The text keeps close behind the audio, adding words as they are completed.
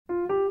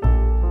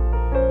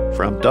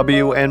From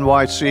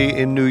WNYC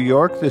in New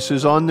York, this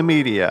is On the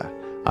Media.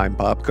 I'm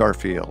Bob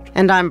Garfield.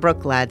 And I'm Brooke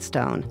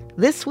Gladstone.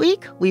 This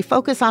week, we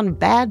focus on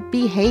bad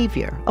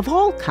behavior of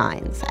all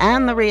kinds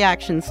and the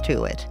reactions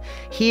to it.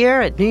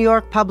 Here at New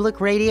York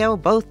Public Radio,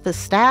 both the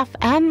staff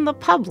and the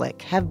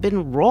public have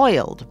been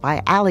roiled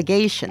by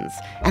allegations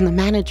and the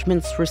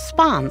management's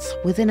response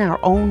within our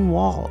own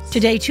walls.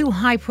 Today, two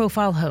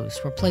high-profile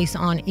hosts were placed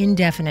on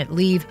indefinite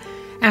leave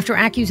after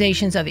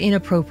accusations of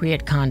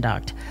inappropriate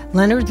conduct.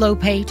 Leonard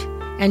Lopate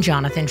and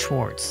Jonathan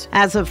Schwartz.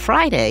 As of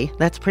Friday,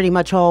 that's pretty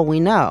much all we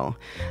know.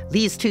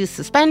 These two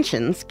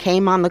suspensions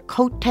came on the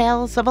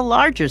coattails of a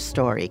larger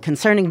story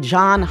concerning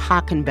John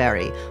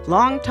Hockenberry,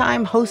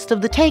 longtime host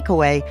of The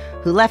Takeaway,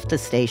 who left the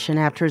station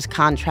after his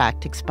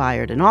contract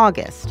expired in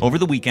August. Over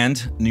the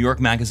weekend, New York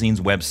Magazine's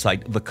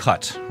website, The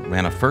Cut,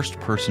 ran a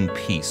first-person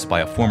piece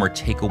by a former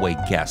Takeaway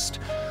guest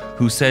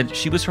who said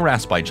she was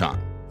harassed by John.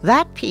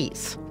 That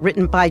piece,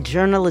 written by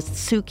journalist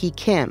Suki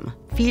Kim,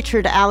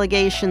 featured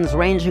allegations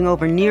ranging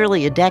over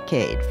nearly a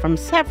decade from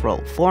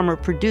several former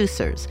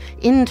producers,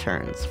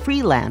 interns,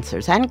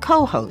 freelancers, and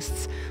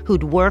co-hosts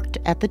who'd worked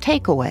at The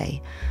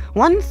Takeaway.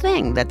 One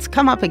thing that's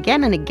come up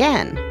again and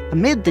again,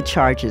 amid the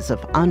charges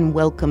of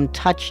unwelcome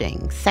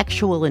touching,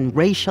 sexual and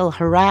racial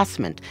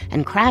harassment,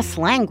 and crass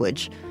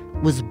language,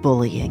 was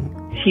bullying.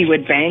 He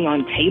would bang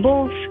on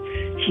tables.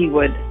 He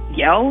would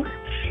yell.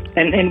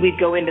 And we'd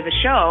go into the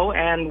show,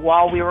 and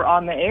while we were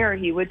on the air,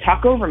 he would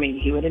talk over me.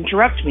 He would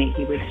interrupt me.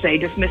 He would say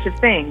dismissive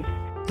things.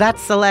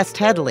 That's Celeste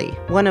Headley,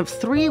 one of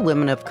three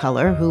women of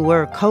color who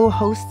were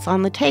co-hosts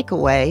on The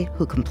Takeaway,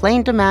 who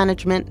complained to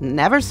management,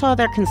 never saw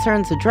their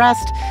concerns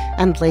addressed,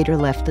 and later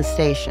left the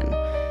station.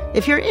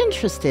 If you're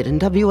interested in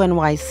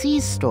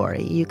WNYC's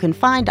story, you can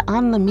find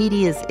On the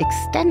Media's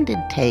extended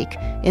take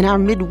in our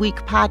midweek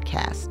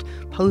podcast,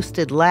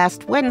 posted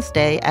last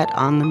Wednesday at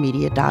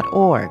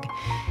onthemedia.org.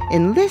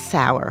 In this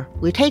hour,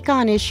 we take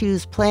on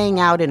issues playing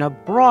out in a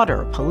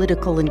broader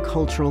political and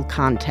cultural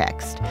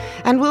context.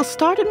 And we'll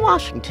start in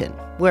Washington,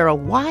 where a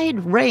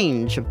wide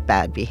range of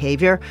bad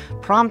behavior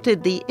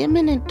prompted the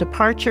imminent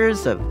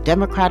departures of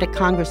Democratic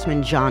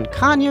Congressman John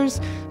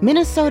Conyers,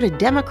 Minnesota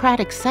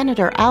Democratic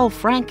Senator Al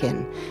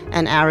Franken,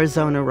 and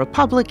Arizona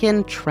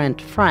Republican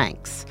Trent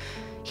Franks.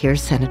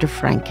 Here's Senator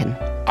Franken.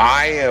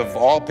 I, of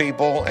all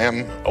people,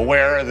 am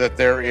aware that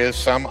there is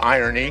some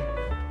irony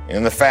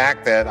in the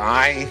fact that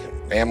I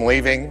am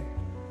leaving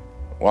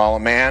while a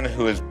man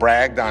who has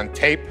bragged on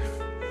tape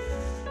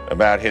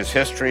about his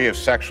history of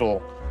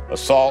sexual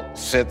assault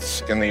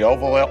sits in the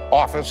Oval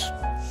Office,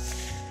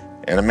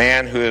 and a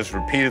man who has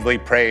repeatedly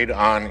preyed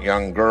on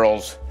young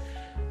girls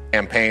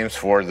campaigns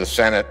for the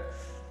Senate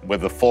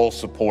with the full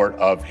support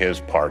of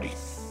his party.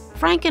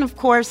 Franken, of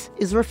course,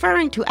 is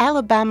referring to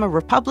Alabama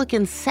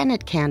Republican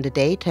Senate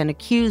candidate and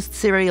accused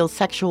serial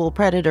sexual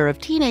predator of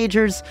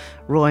teenagers,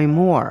 Roy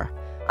Moore.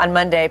 On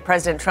Monday,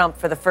 President Trump,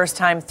 for the first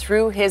time,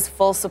 threw his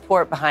full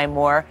support behind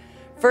Moore.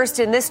 First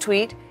in this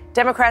tweet,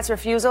 Democrats'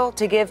 refusal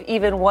to give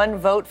even one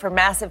vote for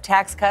massive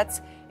tax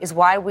cuts is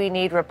why we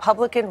need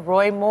Republican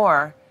Roy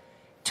Moore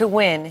to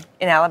win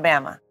in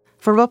Alabama.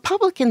 For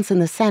Republicans in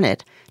the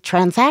Senate,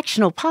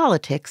 transactional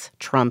politics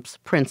trumps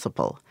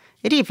principle.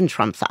 It even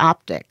trumps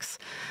optics.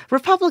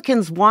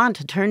 Republicans want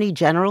Attorney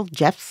General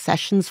Jeff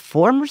Sessions'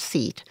 former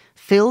seat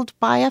filled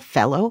by a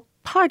fellow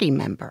party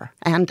member,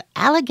 and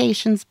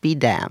allegations be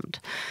damned.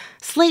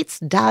 Slate's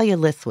Dahlia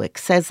Lithwick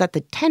says that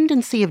the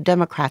tendency of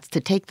Democrats to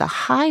take the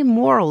high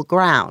moral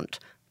ground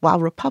while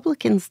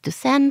Republicans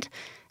descend,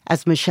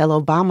 as Michelle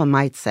Obama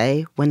might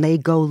say, when they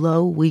go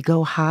low, we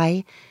go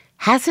high,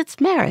 has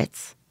its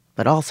merits,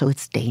 but also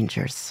its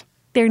dangers.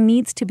 There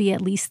needs to be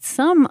at least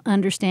some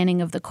understanding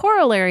of the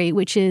corollary,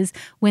 which is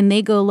when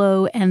they go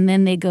low and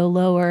then they go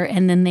lower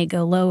and then they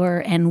go lower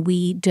and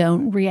we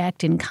don't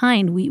react in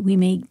kind, we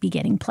may be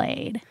getting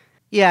played.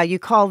 Yeah, you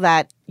call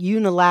that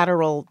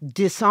unilateral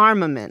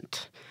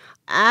disarmament.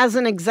 As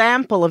an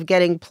example of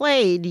getting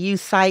played, you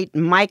cite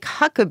Mike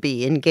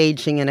Huckabee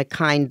engaging in a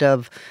kind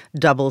of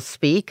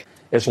doublespeak.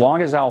 As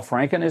long as Al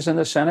Franken is in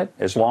the Senate,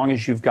 as long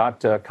as you've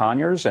got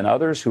Conyers and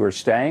others who are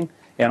staying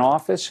in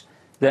office,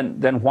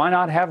 then why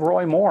not have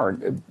Roy Moore?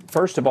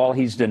 First of all,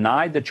 he's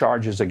denied the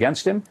charges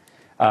against him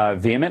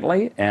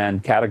vehemently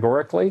and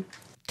categorically.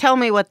 Tell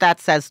me what that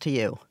says to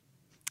you.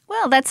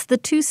 Well, that's the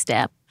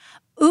two-step.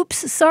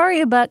 Oops,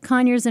 sorry about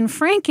Conyers and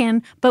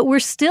Franken, but we're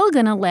still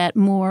going to let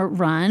Moore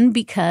run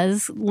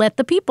because let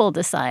the people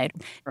decide.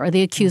 Or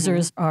the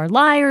accusers are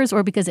liars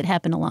or because it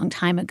happened a long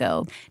time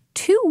ago.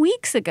 2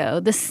 weeks ago,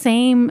 the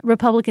same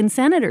Republican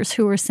senators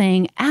who were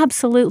saying,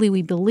 absolutely,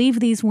 we believe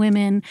these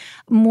women,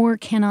 Moore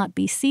cannot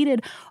be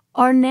seated,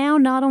 are now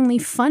not only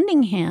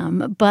funding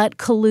him, but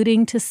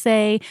colluding to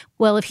say,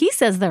 well, if he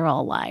says they're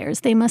all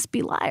liars, they must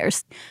be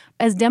liars.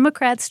 As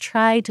Democrats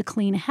try to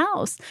clean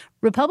house,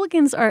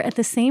 Republicans are at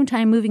the same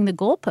time moving the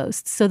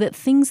goalposts so that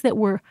things that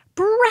were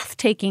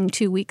breathtaking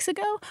 2 weeks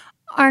ago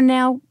are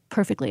now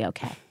perfectly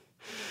okay.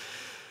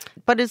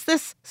 But is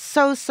this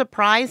so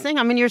surprising?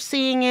 I mean, you're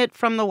seeing it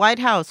from the White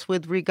House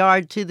with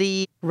regard to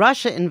the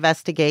Russia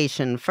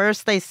investigation.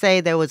 First, they say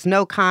there was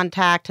no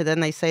contact, and then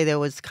they say there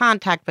was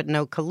contact but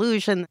no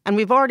collusion. And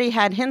we've already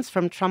had hints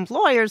from Trump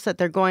lawyers that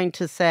they're going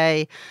to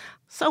say,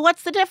 so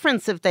what's the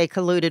difference if they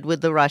colluded with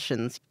the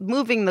Russians?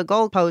 Moving the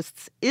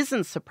goalposts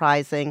isn't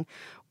surprising.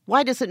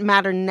 Why does it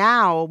matter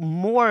now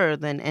more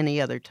than any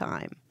other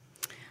time?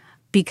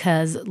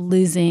 Because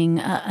losing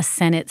a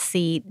Senate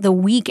seat the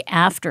week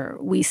after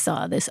we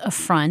saw this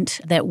affront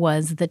that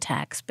was the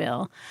tax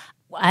bill,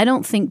 I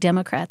don't think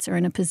Democrats are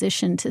in a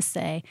position to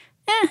say,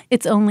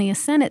 it's only a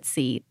Senate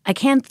seat. I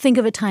can't think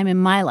of a time in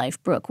my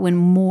life, Brooke, when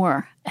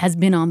more has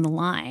been on the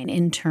line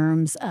in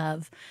terms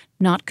of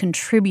not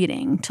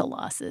contributing to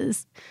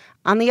losses.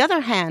 On the other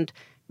hand,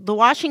 the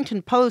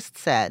Washington Post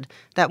said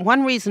that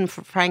one reason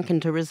for Franken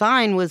to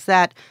resign was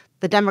that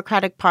the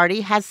Democratic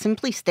Party has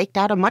simply staked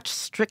out a much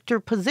stricter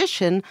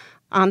position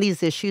on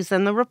these issues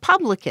than the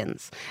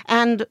Republicans.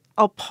 And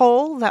a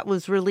poll that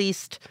was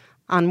released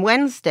on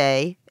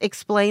Wednesday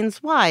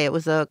explains why. It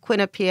was a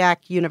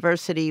Quinnipiac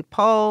University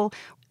poll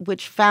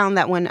which found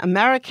that when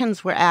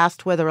Americans were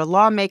asked whether a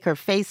lawmaker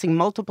facing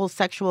multiple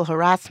sexual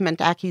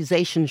harassment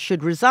accusations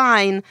should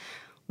resign,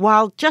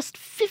 while just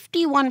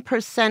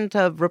 51%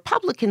 of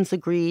Republicans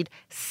agreed,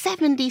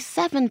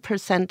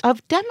 77%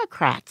 of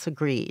Democrats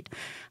agreed.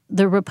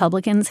 The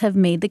Republicans have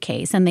made the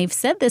case, and they've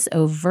said this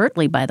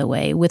overtly, by the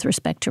way, with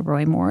respect to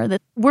Roy Moore,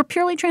 that we're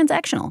purely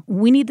transactional.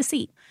 We need the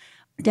seat.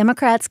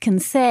 Democrats can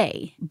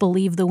say,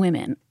 believe the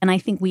women. And I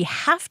think we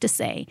have to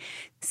say,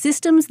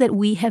 systems that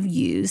we have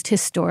used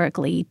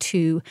historically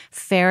to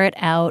ferret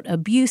out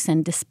abuse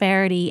and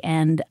disparity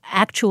and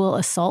actual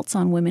assaults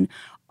on women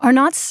are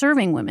not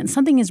serving women.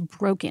 Something is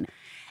broken.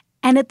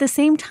 And at the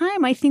same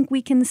time, I think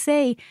we can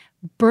say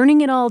burning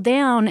it all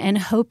down and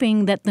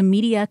hoping that the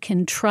media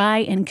can try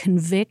and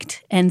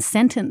convict and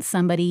sentence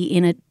somebody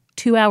in a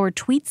 2-hour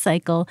tweet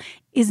cycle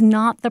is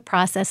not the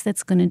process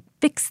that's going to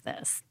fix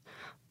this.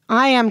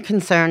 I am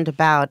concerned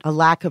about a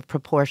lack of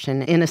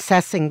proportion in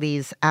assessing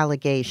these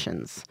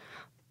allegations.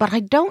 But I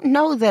don't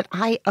know that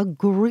I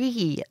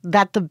agree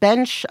that the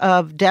bench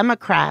of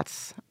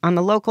Democrats on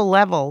the local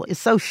level is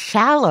so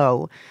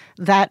shallow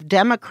that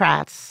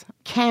Democrats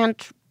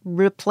can't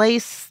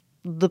replace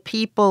the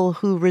people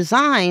who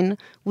resign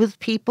with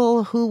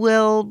people who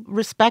will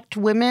respect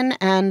women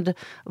and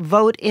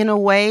vote in a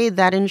way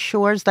that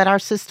ensures that our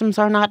systems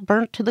are not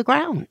burnt to the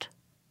ground.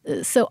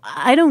 So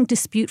I don't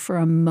dispute for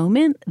a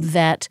moment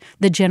that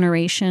the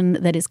generation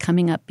that is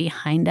coming up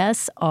behind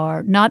us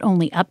are not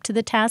only up to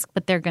the task,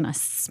 but they're going to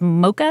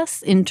smoke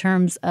us in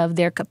terms of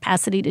their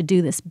capacity to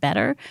do this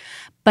better.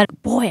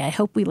 But boy, I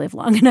hope we live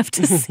long enough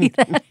to see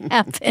that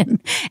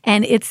happen.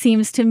 And it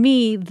seems to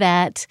me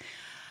that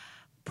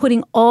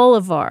putting all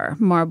of our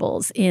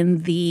marbles in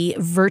the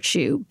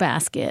virtue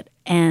basket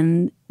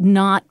and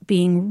not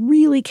being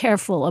really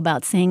careful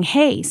about saying,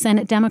 hey,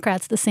 Senate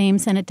Democrats, the same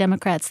Senate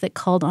Democrats that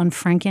called on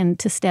Franken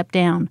to step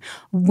down,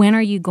 when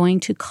are you going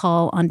to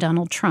call on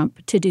Donald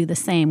Trump to do the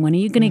same? When are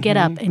you going to get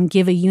up and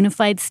give a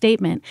unified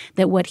statement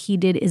that what he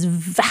did is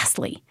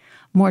vastly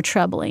more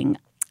troubling?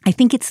 I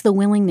think it's the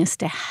willingness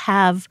to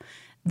have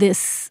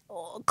this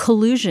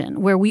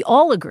collusion where we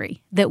all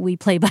agree that we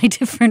play by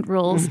different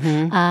rules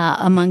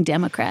among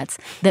Democrats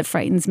that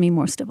frightens me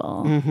most of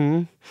all.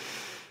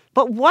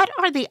 But what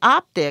are the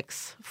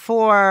optics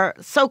for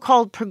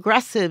so-called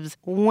progressives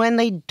when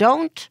they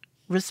don't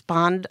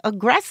respond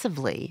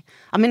aggressively?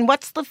 I mean,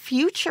 what's the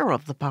future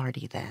of the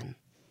party then?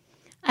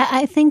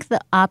 I think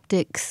the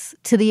optics,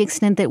 to the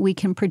extent that we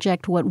can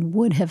project what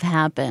would have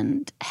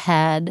happened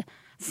had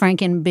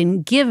Franken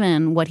been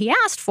given what he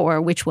asked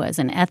for, which was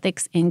an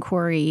ethics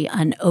inquiry,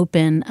 an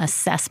open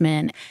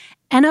assessment,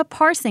 and a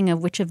parsing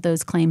of which of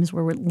those claims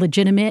were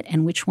legitimate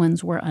and which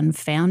ones were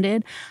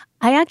unfounded.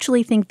 I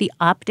actually think the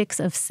optics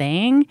of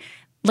saying,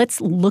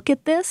 let's look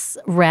at this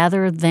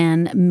rather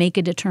than make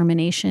a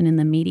determination in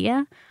the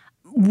media,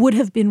 would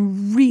have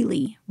been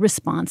really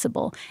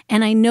responsible.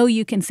 And I know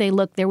you can say,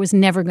 look, there was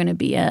never going to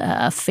be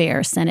a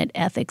fair Senate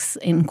ethics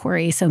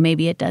inquiry, so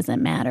maybe it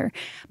doesn't matter.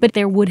 But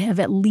there would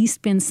have at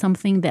least been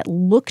something that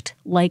looked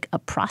like a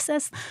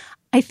process.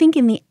 I think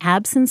in the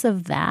absence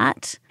of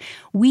that,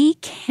 we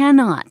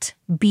cannot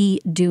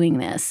be doing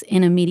this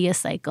in a media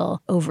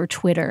cycle over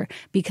Twitter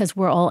because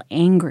we're all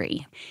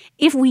angry.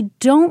 If we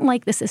don't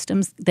like the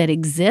systems that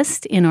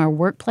exist in our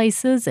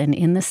workplaces and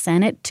in the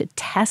Senate to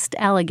test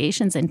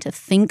allegations and to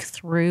think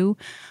through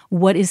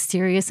what is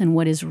serious and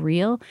what is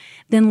real,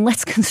 then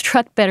let's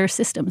construct better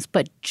systems.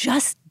 But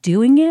just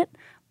doing it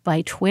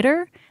by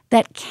Twitter,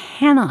 that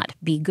cannot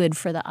be good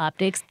for the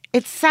optics.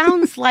 It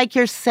sounds like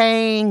you're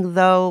saying,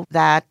 though,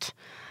 that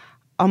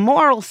a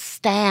moral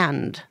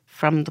stand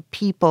from the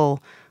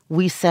people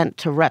we sent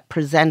to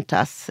represent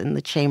us in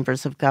the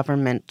chambers of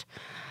government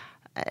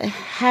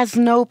has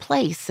no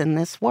place in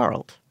this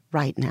world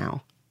right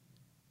now.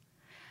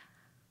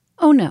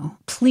 Oh, no.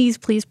 Please,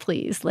 please,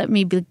 please, let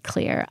me be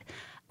clear.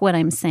 What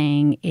I'm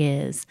saying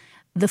is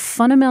the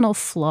fundamental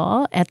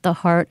flaw at the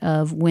heart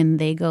of When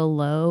They Go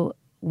Low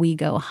we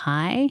go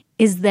high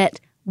is that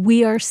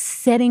we are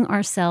setting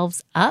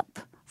ourselves up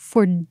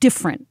for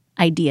different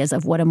ideas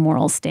of what a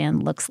moral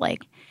stand looks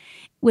like.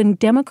 When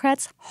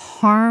Democrats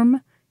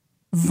harm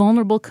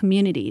vulnerable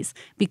communities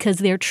because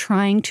they're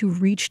trying to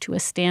reach to a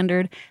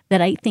standard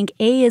that I think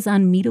A, is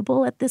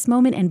unmeetable at this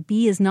moment, and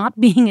B, is not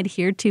being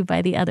adhered to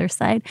by the other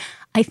side,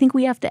 I think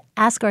we have to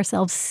ask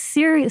ourselves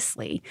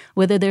seriously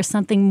whether there's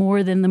something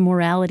more than the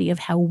morality of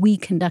how we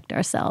conduct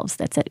ourselves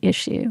that's at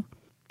issue.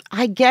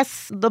 I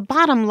guess the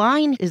bottom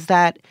line is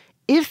that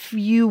if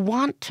you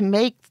want to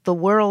make the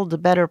world a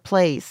better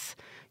place,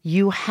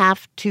 you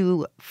have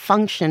to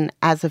function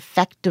as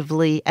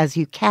effectively as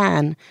you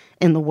can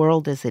in the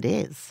world as it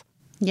is.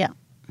 Yeah.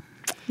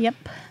 Yep.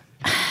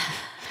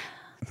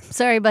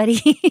 Sorry,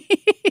 buddy.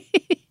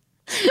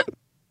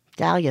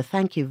 Dahlia,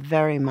 thank you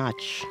very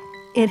much.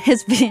 It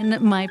has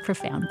been my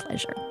profound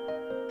pleasure.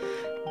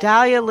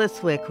 Dahlia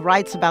Lithwick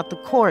writes about the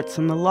courts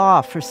and the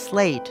law for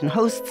Slate and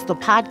hosts the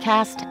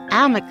podcast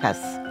Amicus.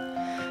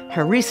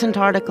 Her recent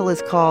article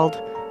is called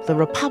 "The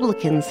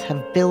Republicans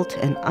Have Built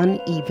an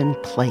Uneven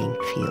Playing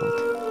Field."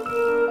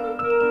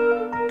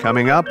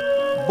 Coming up,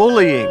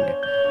 bullying.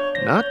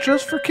 Not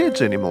just for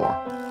kids anymore.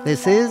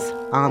 This is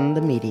On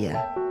the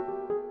Media.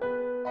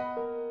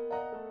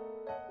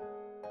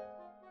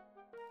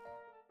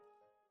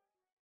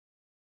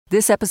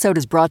 This episode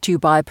is brought to you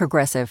by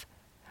Progressive.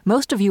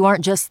 Most of you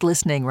aren't just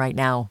listening right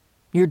now.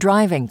 You're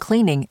driving,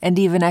 cleaning, and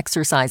even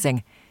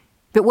exercising.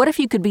 But what if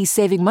you could be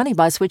saving money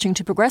by switching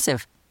to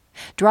Progressive?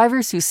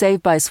 Drivers who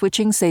save by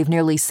switching save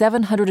nearly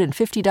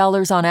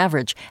 $750 on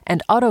average,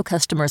 and auto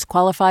customers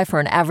qualify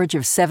for an average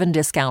of 7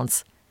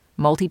 discounts.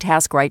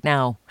 Multitask right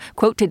now.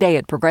 Quote today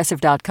at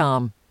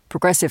Progressive.com.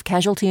 Progressive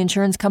Casualty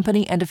Insurance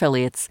Company and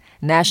Affiliates.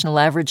 National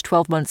average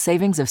 12-month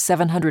savings of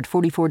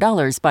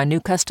 $744 by new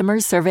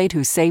customers surveyed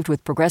who saved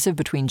with Progressive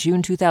between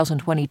June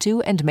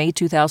 2022 and May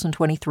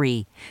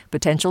 2023.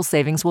 Potential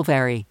savings will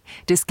vary.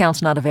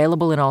 Discounts not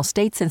available in all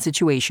states and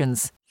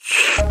situations.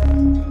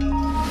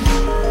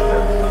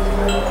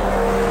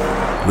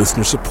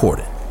 Listener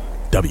supported.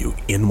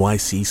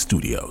 WNYC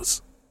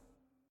Studios.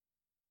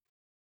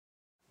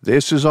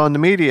 This is On the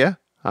Media.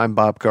 I'm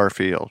Bob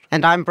Garfield.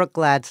 And I'm Brooke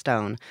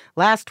Gladstone.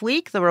 Last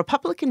week, the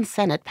Republican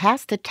Senate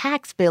passed a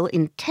tax bill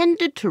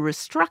intended to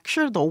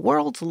restructure the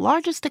world's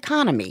largest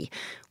economy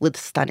with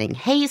stunning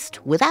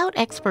haste, without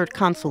expert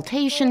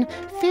consultation,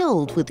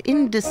 filled with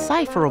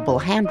indecipherable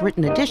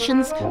handwritten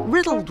additions,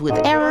 riddled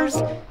with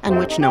errors, and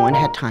which no one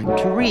had time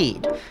to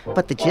read.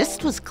 But the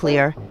gist was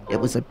clear. It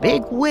was a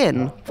big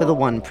win for the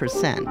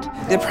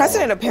 1%. The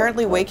president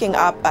apparently waking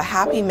up a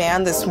happy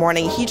man this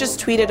morning. He just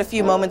tweeted a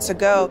few moments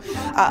ago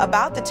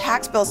about the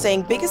tax bill,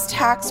 saying biggest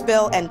tax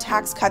bill and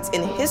tax cuts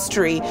in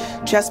history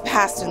just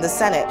passed in the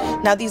Senate.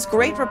 Now these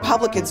great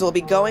Republicans will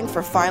be going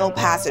for final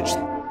passage.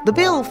 The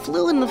bill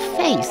flew in the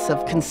face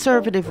of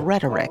conservative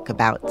rhetoric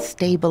about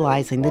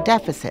stabilizing the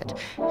deficit,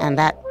 and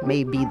that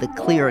may be the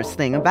clearest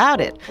thing about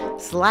it.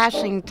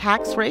 Slashing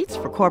tax rates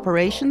for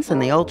corporations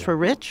and the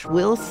ultra-rich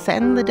will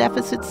send the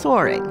deficit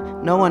soaring.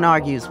 No one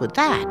argues with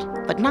that,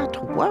 but not to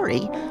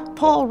worry.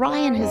 Paul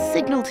Ryan has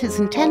signaled his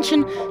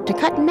intention to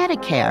cut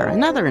Medicare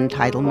and other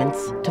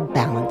entitlements to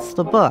balance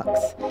the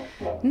books.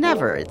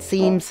 Never, it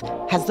seems,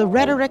 has the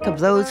rhetoric of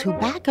those who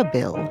back a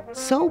bill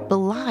so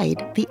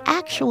belied the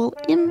actual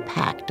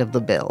impact of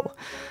the bill.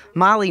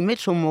 Molly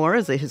Mitchell-Moore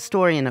is a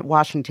historian at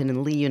Washington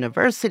and Lee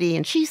University,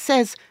 and she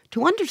says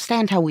to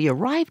understand how we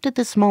arrived at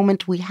this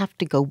moment, we have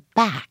to go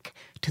back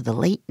to the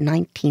late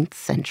 19th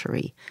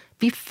century,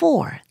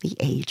 before the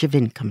age of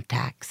income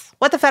tax.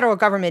 What the federal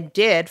government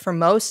did for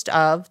most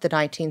of the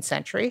 19th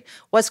century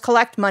was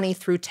collect money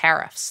through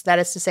tariffs, that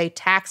is to say,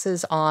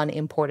 taxes on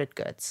imported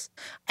goods.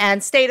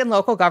 And state and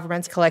local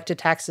governments collected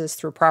taxes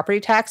through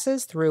property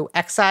taxes, through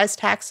excise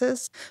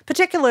taxes,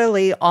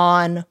 particularly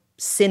on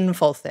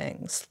sinful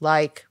things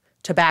like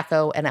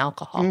tobacco and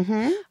alcohol.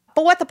 Mm-hmm.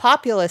 But what the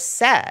populists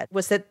said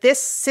was that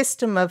this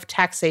system of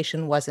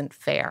taxation wasn't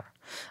fair.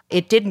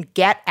 It didn't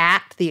get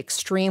at the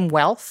extreme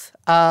wealth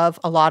of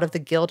a lot of the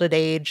Gilded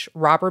Age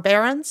robber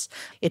barons.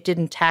 It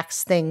didn't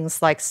tax things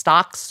like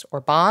stocks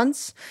or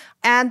bonds.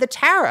 And the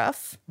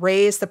tariff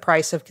raised the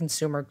price of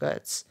consumer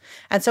goods.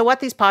 And so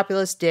what these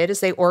populists did is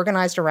they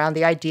organized around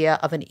the idea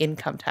of an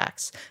income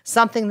tax,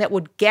 something that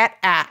would get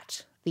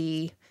at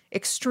the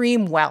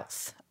extreme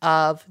wealth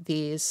of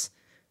these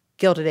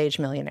Gilded Age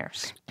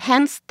millionaires.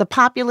 Hence, the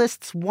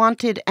populists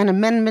wanted an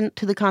amendment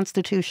to the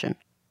Constitution.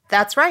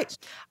 That's right.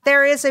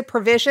 There is a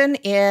provision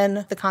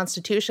in the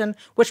Constitution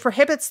which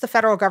prohibits the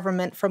federal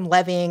government from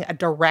levying a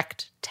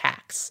direct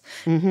tax.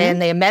 Mm-hmm.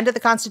 And they amended the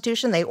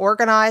Constitution, they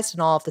organized in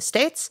all of the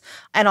states,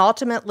 and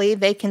ultimately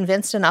they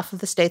convinced enough of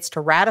the states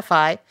to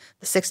ratify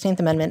the 16th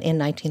Amendment in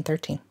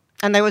 1913.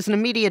 And there was an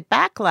immediate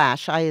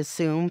backlash, I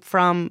assume,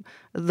 from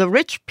the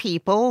rich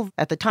people,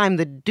 at the time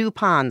the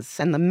DuPonts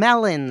and the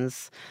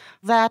Mellons,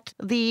 that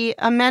the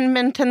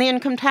amendment and the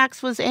income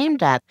tax was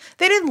aimed at.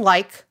 They didn't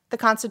like the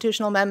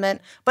constitutional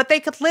amendment, but they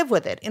could live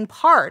with it, in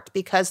part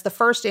because the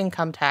first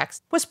income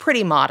tax was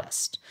pretty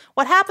modest.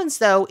 What happens,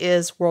 though,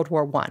 is World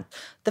War I.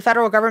 The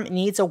federal government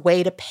needs a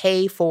way to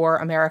pay for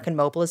American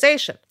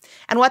mobilization.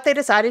 And what they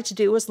decided to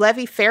do was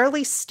levy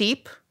fairly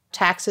steep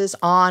taxes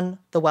on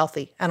the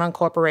wealthy and on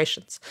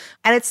corporations.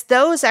 And it's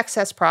those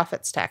excess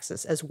profits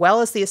taxes, as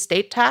well as the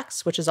estate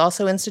tax, which is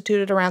also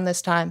instituted around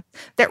this time,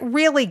 that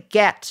really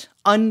get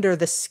under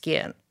the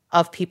skin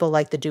of people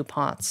like the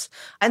DuPonts.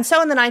 And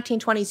so in the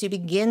 1920s, you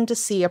begin to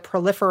see a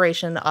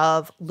proliferation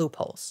of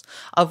loopholes,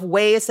 of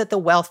ways that the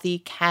wealthy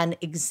can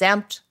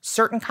exempt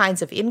certain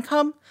kinds of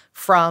income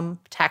from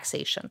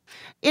taxation.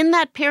 In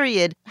that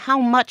period, how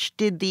much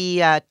did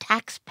the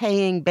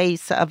tax-paying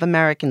base of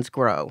Americans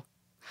grow?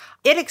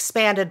 It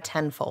expanded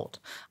tenfold.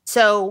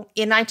 So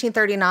in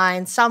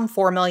 1939, some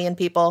 4 million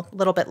people, a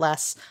little bit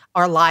less,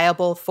 are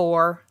liable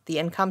for the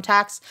income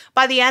tax.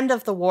 By the end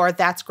of the war,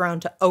 that's grown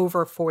to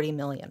over 40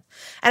 million.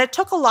 And it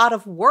took a lot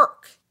of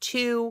work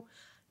to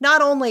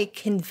not only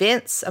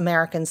convince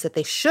Americans that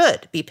they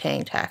should be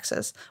paying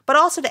taxes, but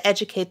also to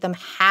educate them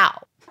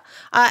how.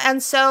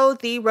 And so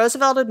the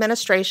Roosevelt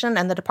administration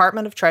and the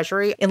Department of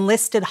Treasury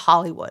enlisted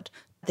Hollywood.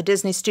 The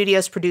Disney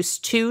Studios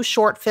produced 2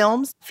 short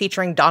films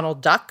featuring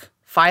Donald Duck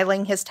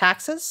filing his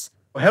taxes.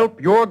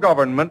 Help your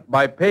government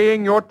by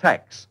paying your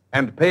tax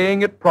and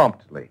paying it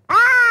promptly.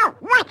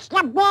 What's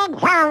the big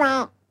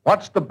hurry?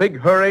 What's the big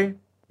hurry?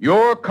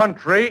 Your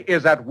country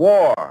is at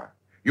war.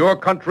 Your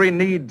country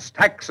needs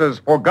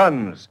taxes for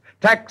guns,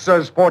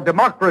 taxes for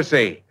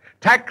democracy,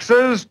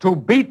 taxes to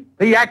beat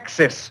the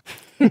Axis.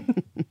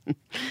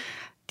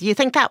 Do you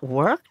think that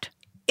worked?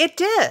 It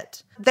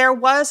did. There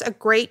was a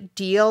great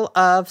deal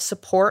of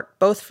support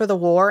both for the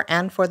war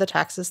and for the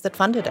taxes that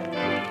funded it.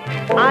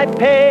 I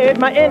paid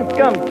my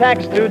income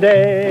tax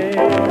today.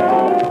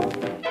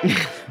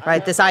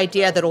 Right, this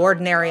idea that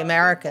ordinary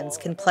Americans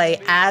can play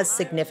as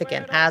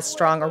significant, as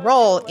strong a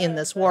role in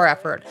this war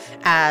effort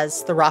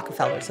as the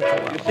Rockefellers of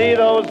the world. You see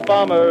those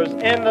bombers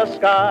in the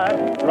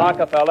sky?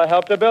 Rockefeller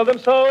helped to build them,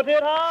 so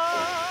did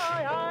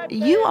I.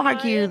 You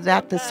argue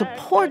that the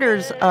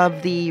supporters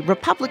of the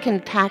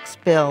Republican tax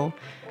bill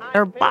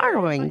are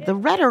borrowing the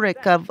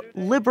rhetoric of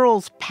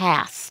liberals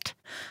past.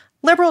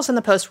 Liberals in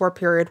the post-war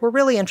period were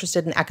really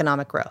interested in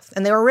economic growth,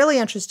 and they were really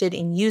interested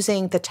in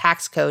using the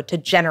tax code to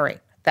generate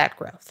that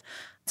growth.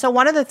 So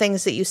one of the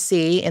things that you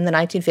see in the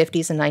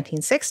 1950s and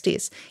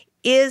 1960s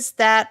is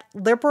that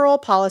liberal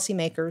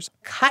policymakers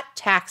cut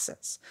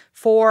taxes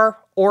for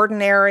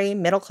ordinary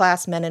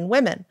middle-class men and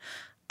women,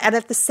 and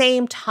at the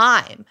same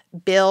time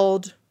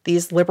build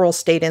these liberal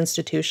state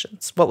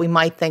institutions, what we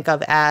might think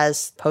of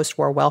as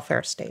post-war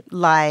welfare state.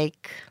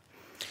 Like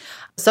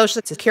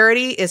Social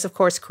Security is, of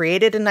course,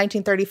 created in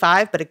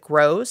 1935, but it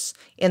grows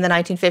in the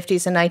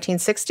 1950s and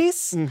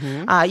 1960s.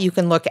 Mm-hmm. You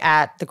can look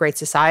at the Great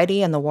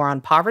Society and the War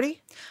on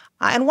Poverty.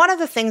 And one of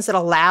the things that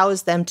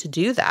allows them to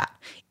do that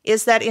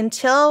is that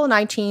until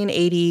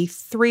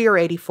 1983 or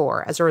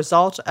 84, as a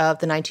result of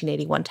the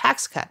 1981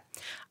 tax cut,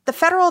 the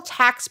federal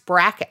tax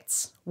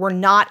brackets were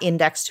not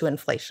indexed to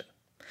inflation.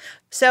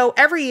 So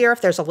every year,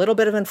 if there's a little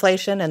bit of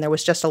inflation, and there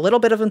was just a little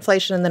bit of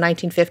inflation in the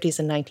 1950s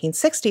and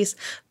 1960s,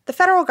 the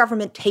federal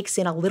government takes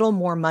in a little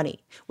more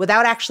money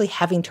without actually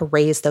having to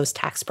raise those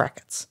tax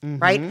brackets,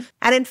 right?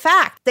 And in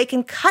fact, they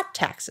can cut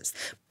taxes.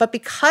 But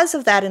because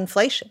of that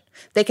inflation,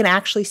 they can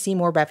actually see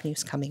more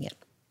revenues coming in.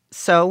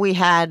 So we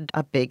had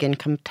a big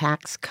income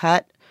tax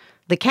cut,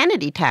 the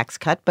Kennedy tax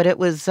cut, but it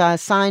was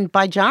signed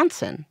by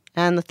Johnson.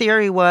 And the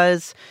theory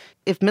was,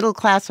 if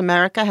middle-class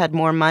America had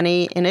more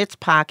money in its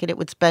pocket, it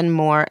would spend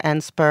more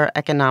and spur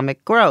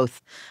economic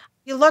growth.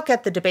 You look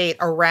at the debate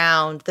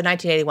around the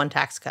 1981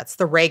 tax cuts,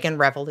 the Reagan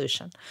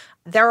Revolution.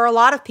 There are a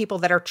lot of people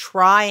that are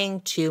trying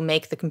to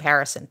make the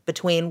comparison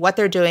between what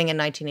they're doing in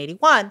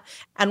 1981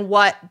 and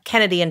what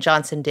Kennedy and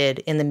Johnson did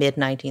in the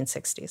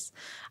mid-1960s.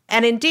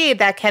 And indeed,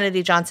 that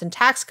Kennedy-Johnson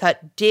tax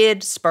cut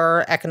did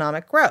spur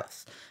economic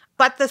growth.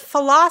 But the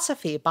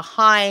philosophy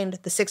behind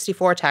the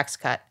 64 tax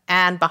cut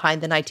and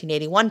behind the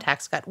 1981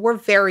 tax cut were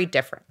very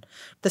different.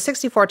 The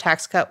 64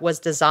 tax cut was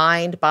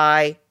designed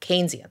by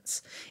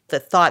Keynesians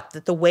that thought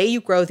that the way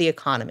you grow the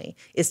economy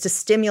is to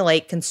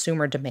stimulate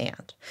consumer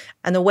demand.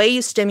 And the way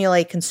you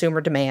stimulate consumer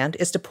demand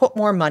is to put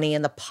more money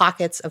in the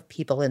pockets of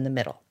people in the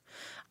middle.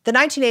 The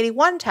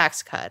 1981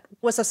 tax cut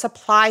was a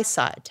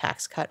supply-side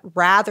tax cut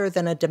rather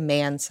than a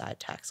demand-side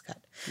tax cut.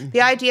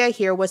 The idea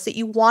here was that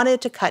you wanted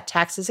to cut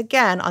taxes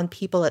again on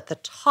people at the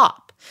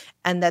top,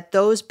 and that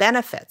those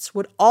benefits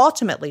would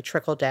ultimately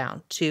trickle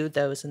down to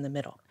those in the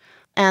middle.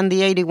 And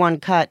the 81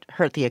 cut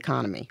hurt the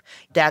economy.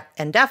 Debt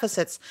and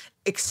deficits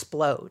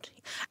explode.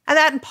 And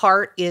that in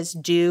part is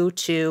due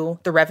to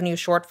the revenue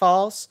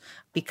shortfalls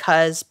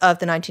because of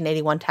the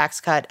 1981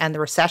 tax cut and the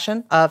recession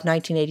of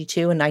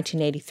 1982 and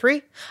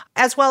 1983,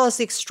 as well as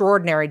the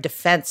extraordinary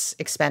defense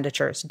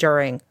expenditures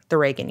during the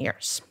Reagan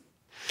years.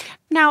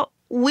 Now,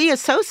 we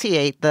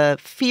associate the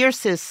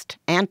fiercest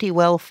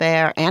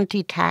anti-welfare,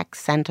 anti-tax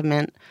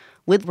sentiment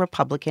with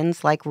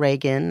Republicans like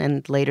Reagan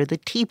and later the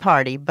Tea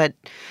Party, but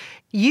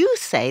you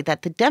say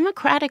that the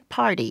Democratic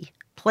Party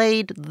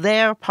played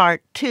their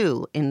part,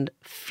 too, in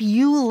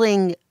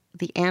fueling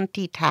the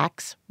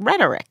anti-tax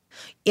rhetoric.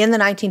 In the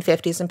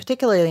 1950s, and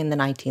particularly in the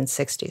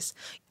 1960s,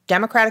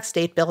 Democratic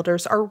state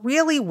builders are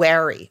really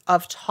wary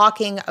of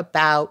talking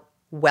about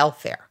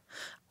welfare.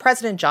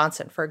 President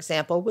Johnson, for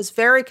example, was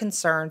very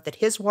concerned that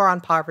his war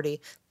on poverty,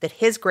 that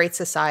his Great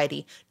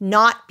Society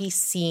not be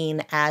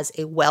seen as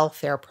a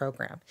welfare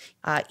program.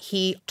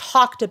 He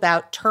talked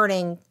about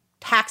turning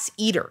tax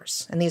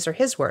eaters, and these are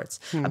his words,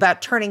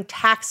 about turning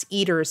tax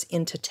eaters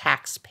into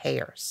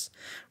taxpayers,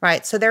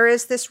 right? So there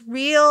is this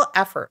real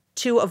effort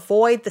to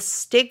avoid the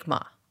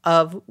stigma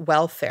of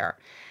welfare.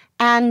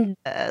 And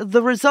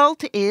the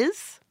result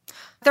is?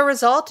 The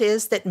result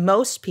is that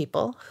most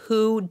people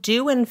who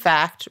do, in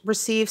fact,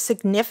 receive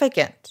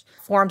significant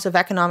forms of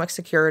economic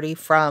security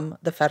from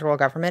the federal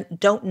government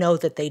don't know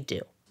that they do,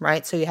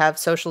 right? So you have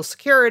Social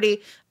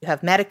Security, you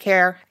have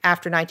Medicare.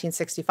 After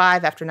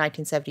 1965, after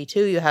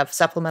 1972, you have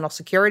supplemental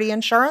security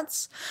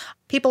insurance.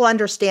 People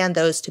understand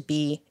those to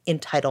be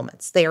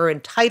entitlements. They are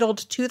entitled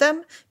to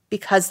them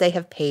because they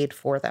have paid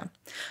for them.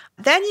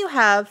 Then you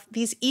have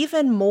these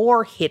even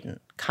more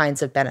hidden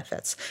kinds of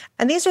benefits.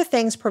 And these are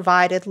things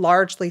provided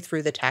largely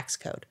through the tax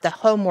code. The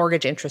home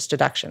mortgage interest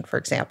deduction, for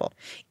example.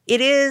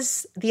 It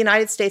is the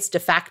United States de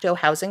facto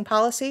housing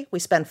policy. We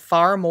spend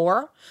far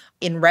more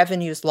in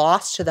revenues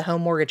lost to the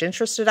home mortgage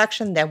interest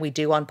deduction than we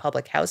do on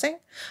public housing.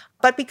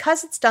 But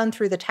because it's done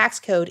through the tax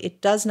code, it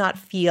does not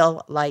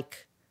feel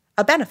like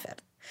a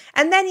benefit.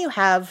 And then you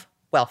have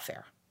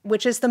welfare,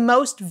 which is the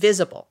most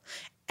visible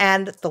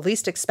and the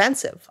least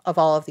expensive of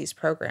all of these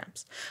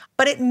programs.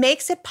 But it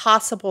makes it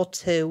possible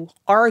to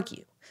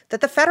argue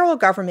that the federal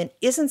government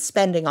isn't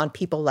spending on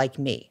people like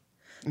me.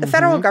 The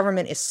federal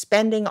government is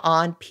spending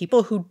on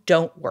people who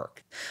don't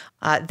work.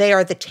 They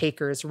are the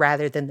takers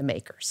rather than the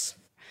makers.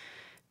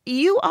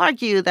 You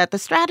argue that the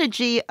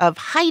strategy of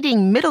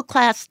hiding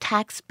middle-class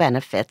tax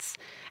benefits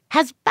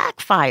has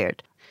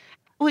backfired.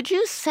 Would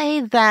you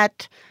say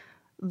that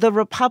the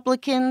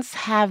Republicans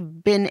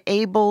have been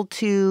able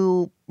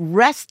to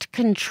wrest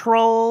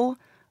control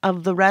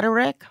of the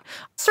rhetoric?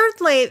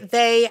 Certainly,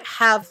 they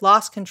have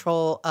lost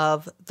control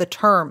of the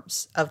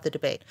terms of the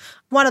debate.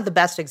 One of the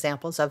best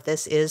examples of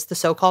this is the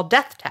so-called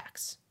death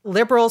tax.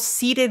 Liberals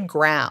ceded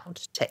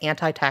ground to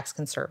anti-tax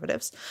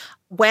conservatives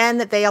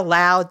when they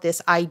allowed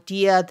this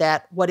idea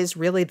that what is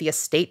really the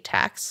estate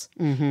tax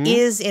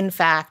is, in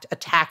fact, a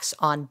tax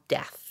on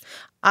death.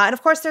 And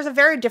of course, there's a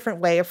very different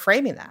way of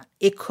framing that.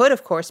 It could,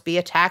 of course, be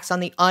a tax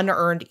on the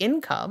unearned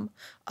income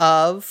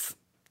of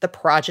the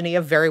progeny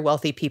of very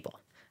wealthy people.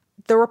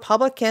 The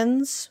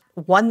Republicans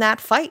won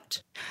that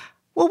fight.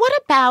 Well, what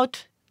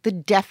about the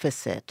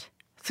deficit?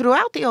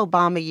 Throughout the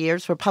Obama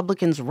years,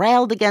 Republicans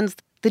railed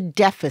against the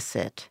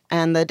deficit,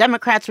 and the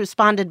Democrats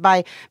responded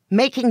by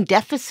making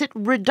deficit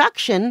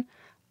reduction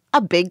a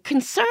big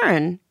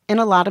concern in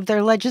a lot of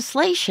their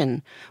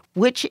legislation,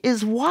 which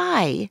is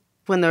why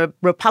when the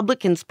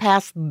Republicans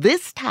passed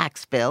this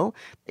tax bill,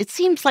 it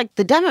seems like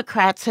the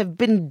Democrats have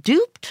been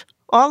duped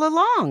all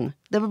along.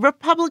 The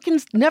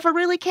Republicans never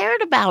really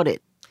cared about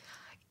it.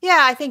 Yeah,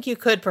 I think you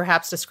could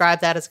perhaps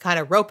describe that as kind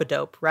of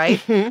rope-a-dope,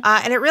 right?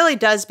 And it really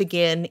does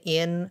begin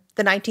in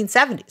the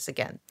 1970s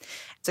again.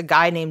 It's a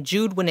guy named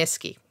Jude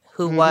Wanniski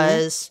who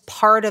was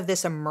part of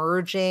this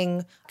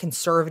emerging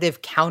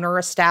conservative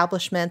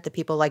counter-establishment that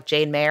people like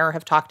Jane Mayer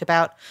have talked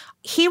about.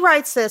 He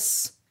writes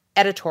this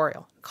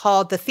editorial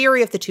called The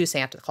Theory of the Two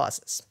Santa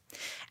Clauses.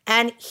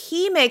 And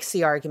he makes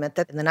the argument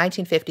that in the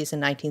 1950s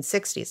and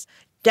 1960s,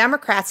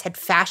 Democrats had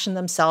fashioned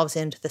themselves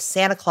into the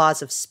Santa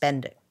Claus of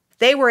spending.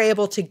 They were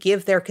able to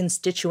give their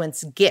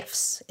constituents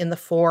gifts in the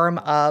form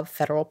of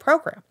federal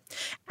program.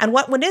 And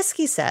what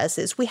Wanniski says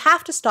is we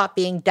have to stop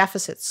being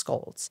deficit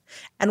scolds.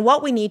 And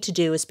what we need to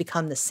do is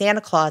become the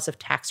Santa Claus of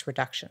tax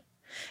reduction.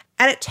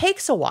 And it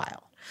takes a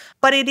while,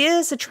 but it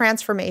is a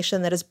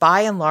transformation that is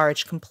by and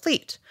large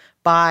complete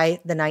by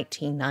the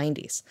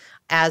 1990s,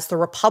 as the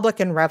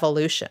Republican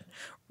Revolution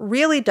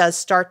really does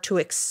start to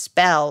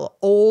expel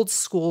old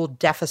school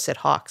deficit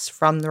hawks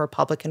from the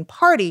Republican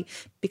Party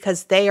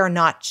because they are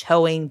not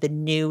towing the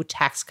new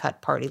tax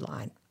cut party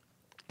line.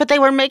 But they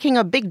were making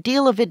a big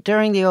deal of it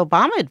during the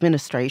Obama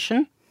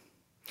administration.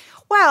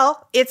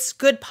 Well, it's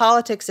good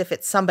politics if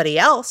it's somebody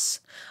else.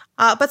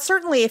 But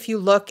certainly if you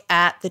look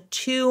at the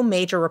two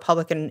major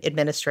Republican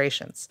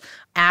administrations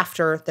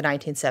after the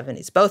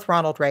 1970s, both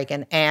Ronald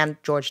Reagan and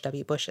George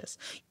W. Bush's,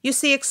 you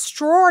see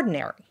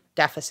extraordinary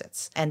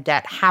deficits and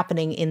debt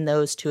happening in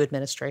those two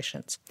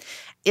administrations.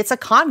 It's a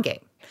con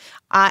game.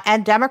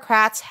 And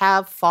Democrats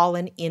have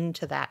fallen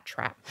into that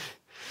trap.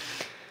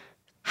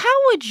 How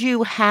would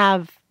you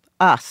have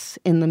us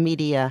in the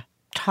media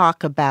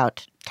talk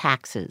about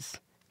taxes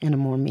in a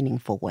more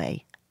meaningful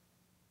way?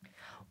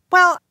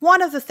 Well,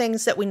 one of the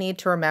things that we need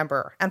to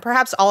remember, and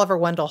perhaps Oliver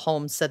Wendell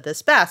Holmes said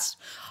this best,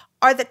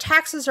 are that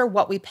taxes are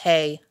what we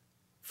pay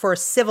for a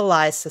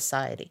civilized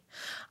society.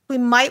 We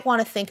might want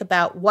to think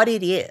about what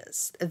it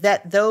is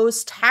that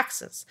those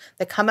taxes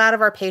that come out of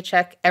our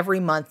paycheck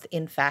every month,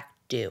 in fact,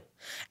 do,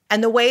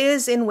 and the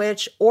ways in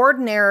which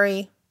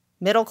ordinary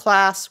middle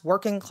class,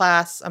 working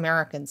class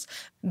Americans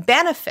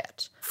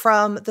benefit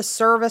from the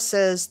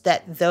services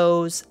that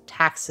those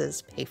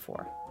taxes pay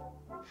for.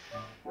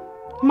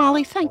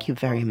 Molly, thank you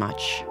very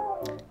much.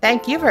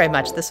 Thank you very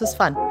much. This was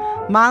fun.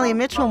 Molly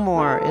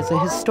Mitchell-Moore is a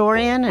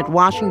historian at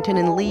Washington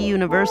and Lee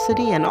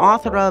University and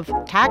author of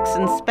Tax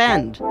and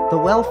Spend, The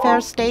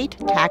Welfare State,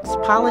 Tax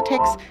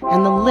Politics,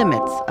 and the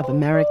Limits of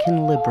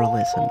American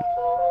Liberalism.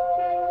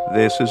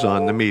 This is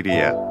On the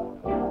Media.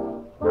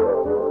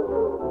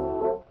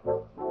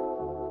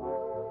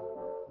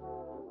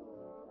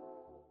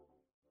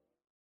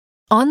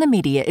 On the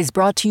Media is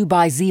brought to you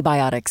by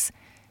ZBiotics.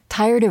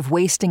 Tired of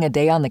wasting a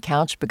day on the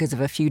couch because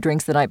of a few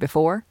drinks the night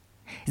before?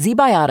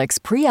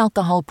 ZBiotics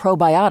Pre-Alcohol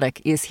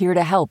Probiotic is here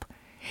to help.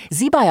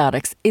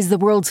 ZBiotics is the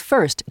world's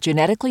first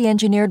genetically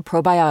engineered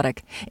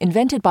probiotic,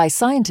 invented by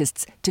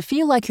scientists to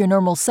feel like your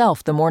normal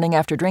self the morning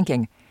after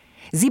drinking.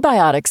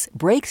 ZBiotics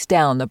breaks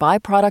down the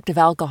byproduct of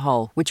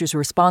alcohol, which is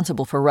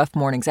responsible for rough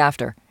mornings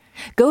after.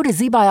 Go to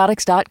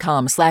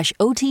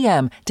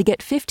zbiotics.com/OTM to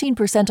get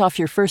 15% off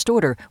your first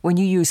order when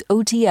you use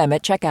OTM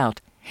at checkout.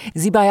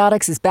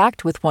 ZBiotics is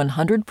backed with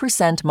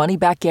 100%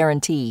 money-back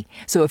guarantee,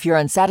 so if you're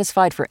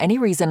unsatisfied for any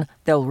reason,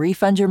 they'll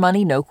refund your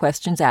money, no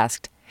questions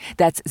asked.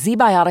 That's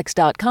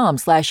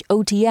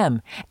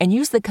zbiotics.com/OTM and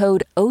use the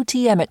code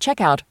OTM at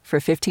checkout for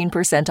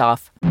 15%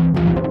 off.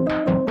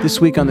 This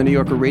week on the New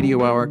Yorker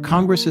Radio Hour,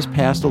 Congress has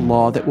passed a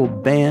law that will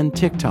ban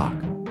TikTok.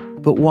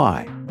 But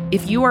why?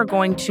 If you are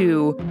going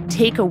to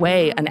take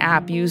away an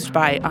app used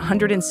by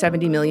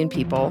 170 million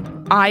people,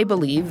 I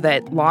believe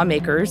that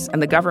lawmakers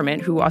and the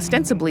government, who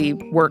ostensibly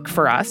work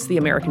for us, the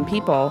American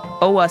people,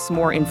 owe us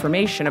more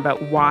information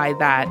about why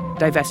that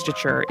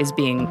divestiture is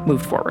being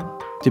moved forward.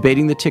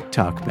 Debating the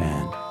TikTok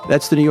ban.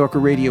 That's the New Yorker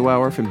Radio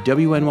Hour from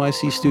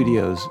WNYC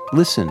Studios.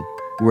 Listen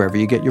wherever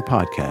you get your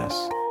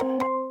podcasts.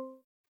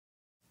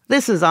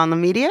 This is On the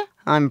Media.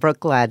 I'm Brooke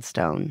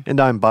Gladstone. And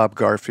I'm Bob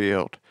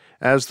Garfield.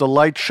 As the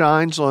light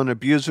shines on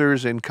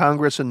abusers in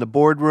Congress and the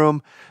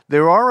boardroom,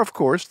 there are, of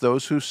course,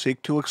 those who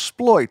seek to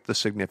exploit the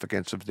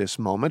significance of this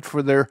moment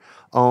for their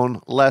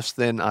own less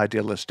than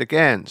idealistic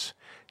ends.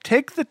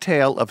 Take the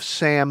tale of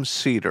Sam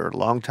Seder,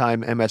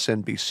 longtime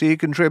MSNBC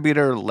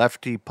contributor,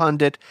 lefty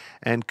pundit,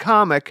 and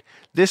comic,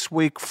 this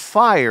week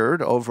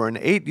fired over an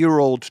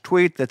 8-year-old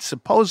tweet that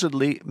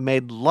supposedly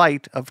made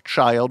light of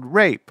child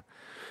rape.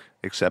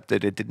 Except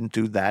that it didn't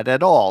do that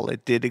at all.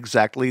 It did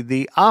exactly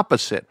the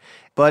opposite.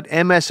 But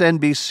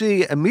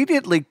MSNBC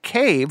immediately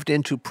caved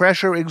into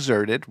pressure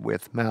exerted,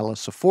 with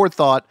malice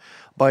aforethought,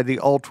 by the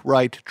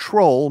alt-right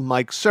troll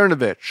Mike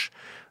Cernovich.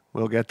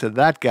 We'll get to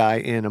that guy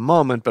in a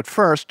moment. But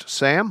first,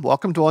 Sam,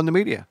 welcome to On the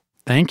Media.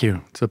 Thank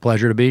you. It's a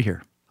pleasure to be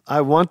here.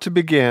 I want to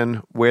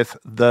begin with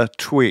the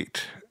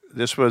tweet.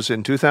 This was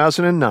in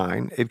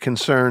 2009. It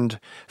concerned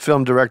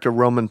film director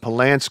Roman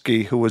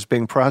Polanski, who was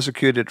being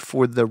prosecuted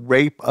for the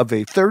rape of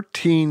a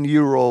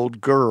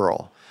 13-year-old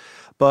girl.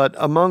 But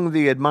among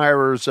the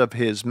admirers of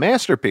his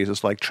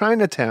masterpieces, like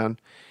Chinatown,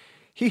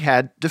 he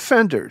had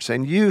defenders,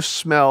 and you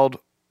smelled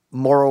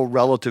moral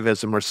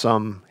relativism or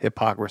some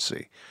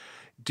hypocrisy.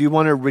 Do you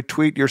want to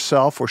retweet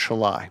yourself, or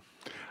shall I?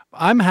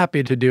 I'm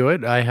happy to do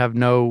it. I have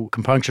no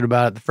compunction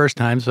about it the first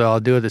time, so I'll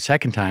do it the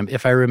second time.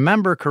 If I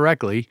remember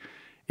correctly,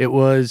 it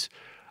was,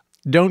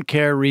 "Don't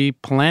care,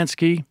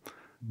 Polanski,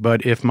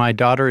 but if my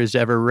daughter is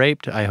ever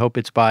raped, I hope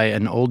it's by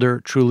an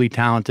older, truly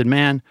talented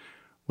man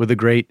with a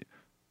great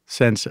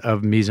sense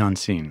of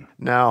mise-en-scene."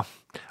 Now,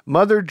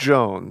 Mother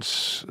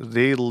Jones,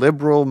 the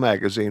liberal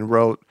magazine,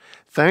 wrote,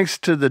 "Thanks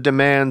to the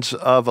demands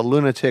of a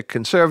lunatic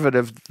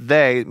conservative,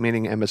 they,"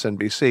 meaning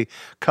MSNBC,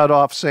 "cut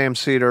off Sam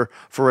Seder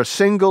for a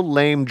single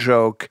lame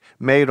joke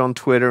made on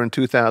Twitter in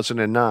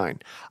 2009.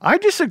 I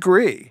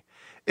disagree.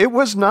 It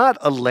was not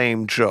a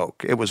lame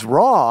joke. It was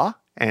raw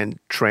and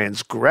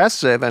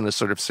transgressive in a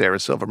sort of Sarah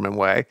Silverman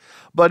way,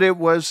 but it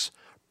was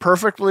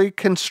perfectly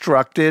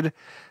constructed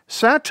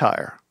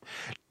satire.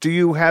 Do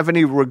you have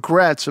any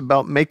regrets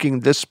about making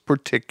this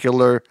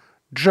particular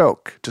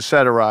joke to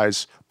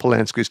satirize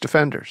Polanski's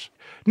defenders?"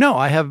 No,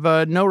 I have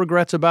no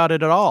regrets about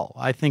it at all.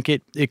 I think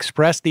it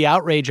expressed the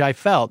outrage I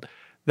felt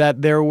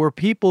that there were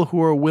people who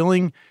were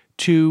willing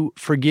to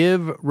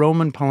forgive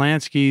Roman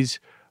Polanski's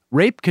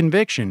rape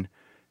conviction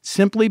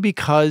simply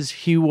because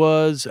he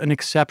was an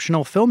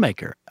exceptional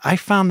filmmaker. I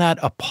found that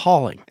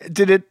appalling.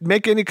 Did it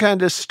make any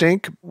kind of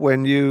stink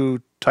when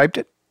you typed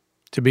it?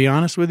 To be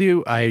honest with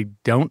you, I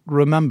don't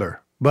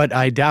remember, but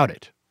I doubt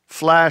it.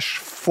 Flash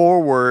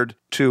forward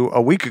to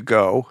a week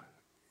ago.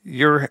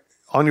 You're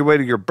on your way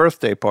to your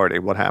birthday party.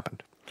 What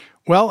happened?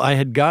 Well, I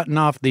had gotten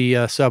off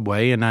the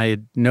subway, and I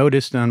had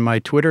noticed on my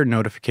Twitter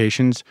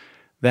notifications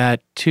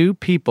that two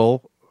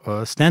people,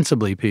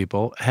 ostensibly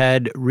people,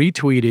 had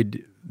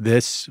retweeted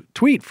this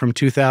tweet from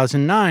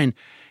 2009.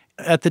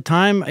 At the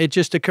time, it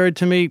just occurred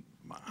to me,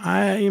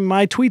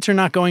 my tweets are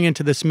not going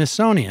into the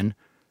Smithsonian.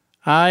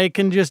 I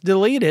can just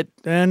delete it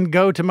and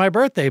go to my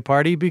birthday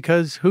party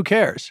because who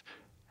cares?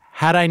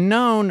 Had I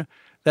known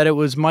that it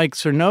was Mike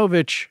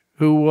Cernovich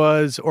who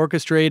was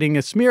orchestrating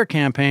a smear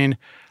campaign,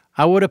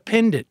 I would have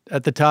pinned it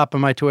at the top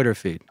of my Twitter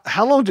feed.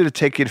 How long did it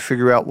take you to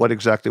figure out what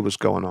exactly was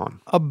going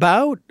on?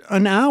 About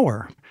an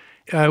hour.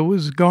 I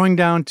was going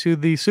down to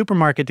the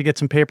supermarket to get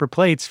some paper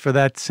plates for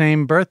that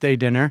same birthday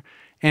dinner,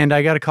 and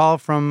I got a call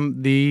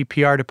from the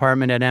PR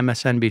department at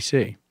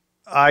MSNBC.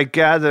 I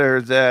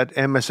gather that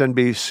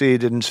MSNBC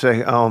didn't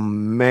say, oh,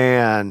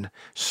 man,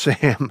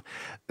 Sam,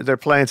 they're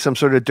playing some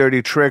sort of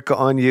dirty trick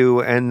on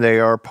you, and they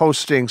are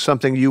posting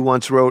something you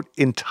once wrote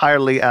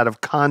entirely out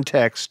of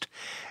context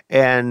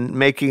and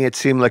making it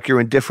seem like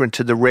you're indifferent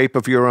to the rape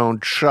of your own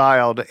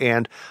child,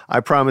 and I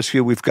promise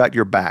you we've got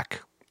your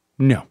back.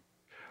 No.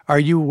 Are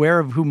you aware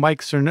of who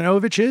Mike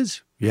Cernovich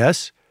is?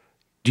 Yes.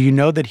 Do you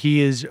know that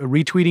he is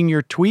retweeting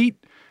your tweet?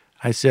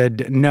 I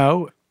said,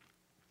 no.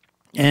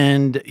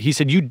 And he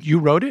said, you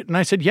wrote it? And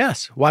I said,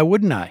 yes. Why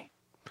wouldn't I?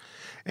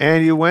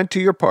 And you went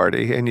to your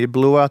party and you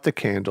blew out the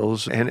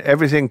candles and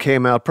everything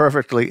came out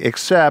perfectly,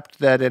 except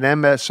that at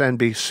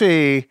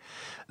MSNBC,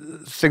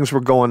 things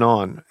were going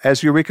on.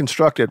 As you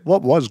reconstructed,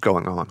 what was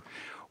going on?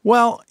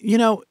 Well,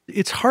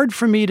 it's hard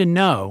for me to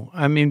know.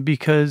 I mean,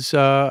 because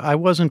I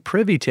wasn't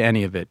privy to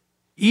any of it.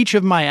 Each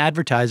of my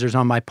advertisers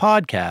on my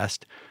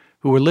podcast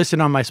who were listed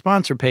on my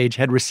sponsor page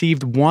had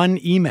received one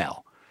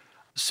email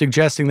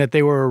suggesting that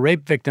they were a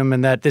rape victim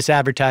and that this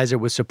advertiser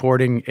was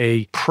supporting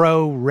a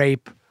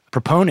pro-rape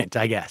proponent,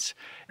 I guess.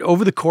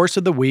 Over the course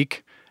of the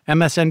week,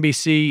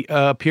 MSNBC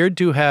appeared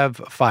to have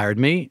fired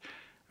me. I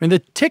mean, the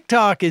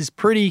TikTok is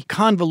pretty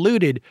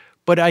convoluted,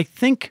 but I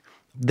think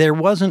there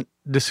wasn't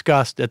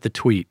disgust at the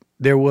tweet.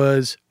 There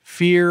was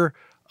fear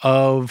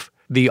of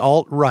the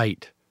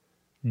alt-right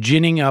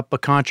ginning up a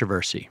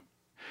controversy.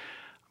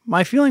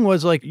 My feeling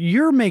was like,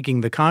 you're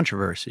making the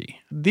controversy.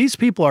 These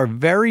people are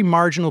very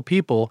marginal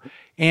people,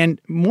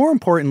 and more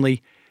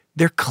importantly,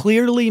 they're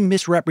clearly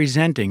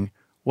misrepresenting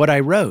what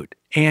I wrote,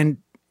 and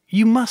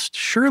you must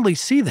surely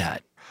see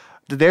that.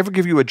 Did they ever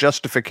give you a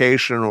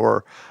justification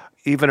or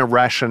even a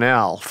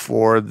rationale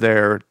for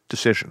their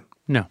decision?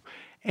 No.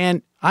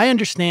 And I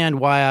understand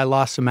why I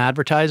lost some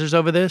advertisers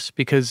over this,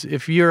 because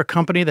if you're a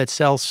company that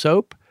sells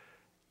soap,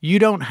 you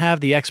don't have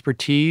the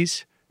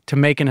expertise to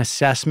make an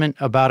assessment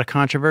about a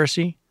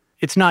controversy.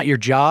 It's not your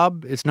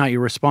job. It's not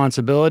your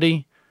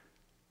responsibility.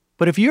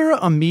 But if you're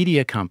a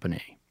media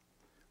company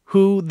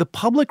who the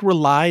public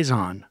relies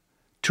on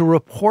to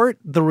report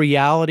the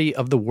reality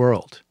of the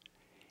world,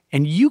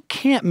 and you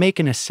can't make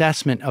an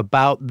assessment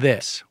about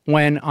this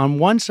when on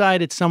one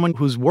side it's someone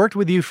who's worked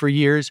with you for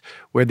years,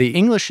 where the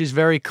English is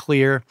very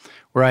clear,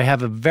 where I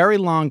have a very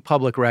long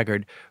public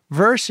record,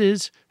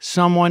 versus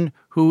someone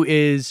who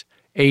is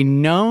a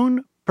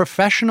known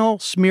professional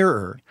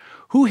smearer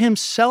who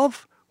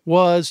himself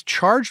was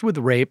charged with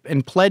rape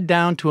and pled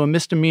down to a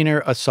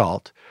misdemeanor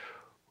assault,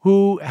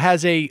 who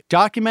has a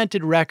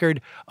documented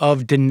record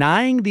of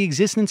denying the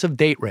existence of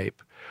date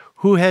rape,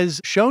 who has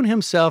shown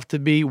himself to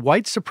be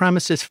white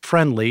supremacist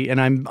friendly,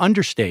 and I'm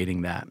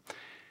understating that.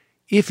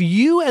 If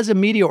you as a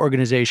media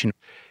organization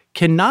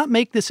cannot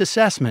make this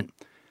assessment,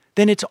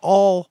 then it's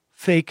all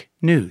fake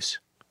news.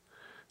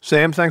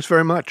 Sam, thanks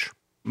very much.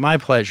 My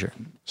pleasure.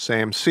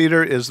 Sam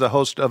Seder is the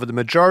host of the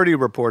Majority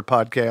Report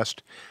podcast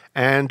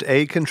and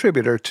a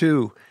contributor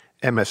to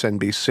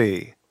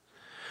MSNBC.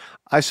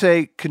 I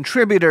say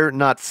contributor,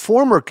 not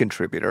former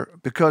contributor,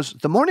 because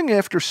the morning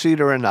after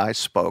Seder and I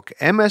spoke,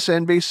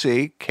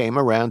 MSNBC came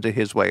around to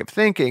his way of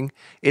thinking,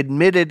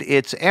 admitted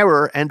its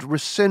error, and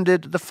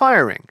rescinded the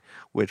firing,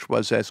 which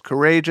was as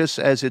courageous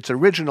as its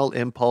original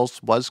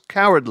impulse was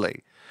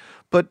cowardly.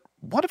 But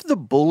what of the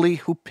bully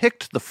who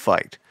picked the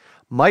fight?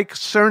 Mike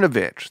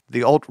Cernovich,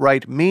 the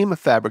alt-right meme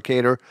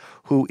fabricator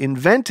who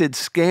invented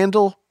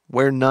scandal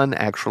where none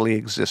actually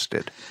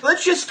existed.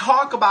 Let's just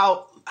talk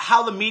about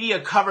how the media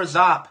covers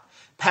up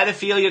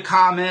pedophilia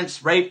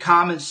comments, rape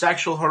comments,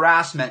 sexual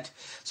harassment.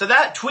 So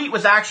that tweet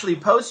was actually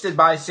posted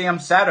by Sam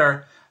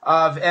Seder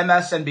of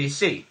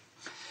MSNBC.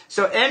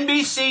 So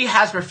NBC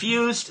has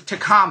refused to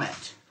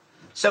comment.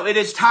 So it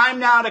is time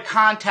now to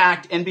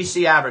contact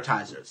NBC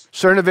advertisers.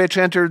 Cernovich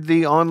entered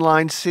the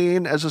online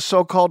scene as a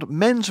so-called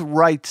men's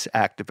rights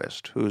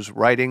activist whose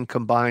writing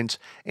combines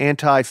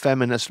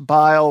anti-feminist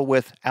bile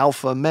with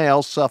alpha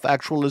male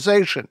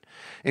self-actualization,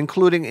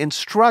 including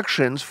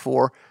instructions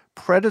for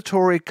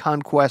predatory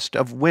conquest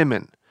of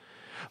women.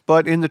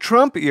 But in the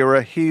Trump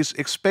era, he's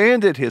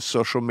expanded his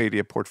social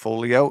media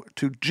portfolio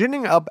to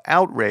ginning up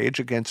outrage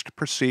against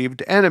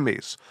perceived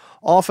enemies,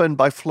 often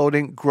by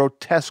floating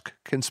grotesque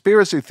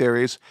conspiracy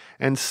theories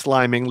and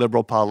sliming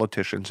liberal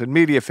politicians and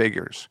media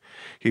figures.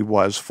 He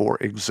was, for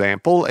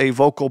example, a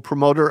vocal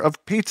promoter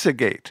of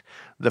Pizzagate,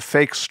 the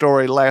fake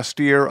story last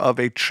year of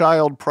a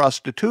child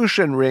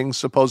prostitution ring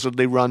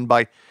supposedly run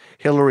by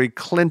Hillary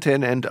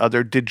Clinton and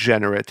other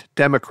degenerate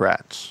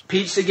Democrats.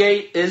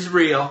 Pizzagate is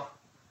real.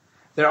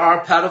 There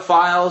are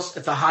pedophiles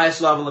at the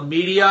highest level of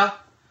media,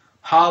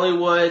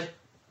 Hollywood,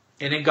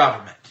 and in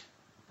government.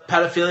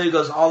 Pedophilia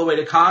goes all the way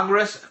to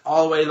Congress,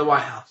 all the way to the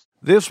White House.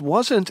 This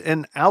wasn't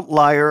an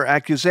outlier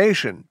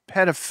accusation.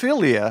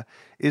 Pedophilia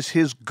is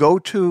his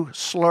go-to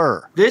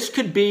slur. This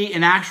could be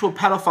an actual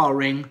pedophile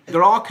ring.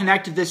 They're all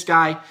connected to this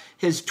guy.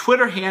 His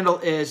Twitter handle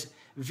is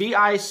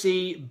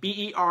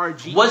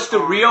VICBERG. What's the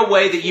real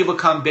way that you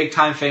become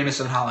big-time famous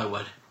in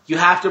Hollywood? You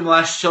have to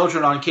molest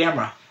children on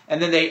camera,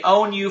 and then they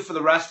own you for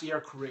the rest of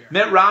your career.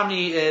 Mitt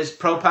Romney is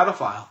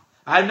pro-pedophile.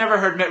 I've never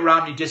heard Mitt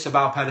Romney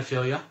disavow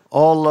pedophilia.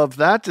 All of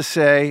that to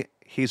say,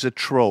 he's a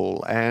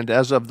troll, and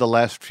as of the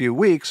last few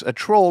weeks, a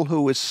troll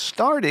who is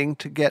starting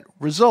to get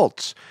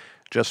results.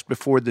 Just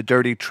before the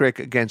dirty trick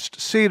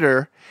against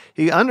Cedar,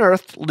 he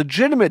unearthed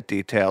legitimate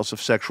details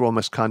of sexual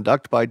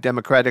misconduct by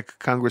Democratic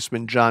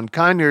Congressman John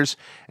Conyers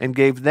and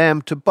gave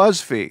them to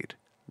BuzzFeed.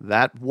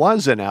 That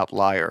was an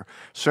outlier.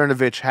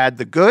 Cernovich had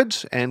the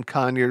goods, and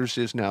Conyers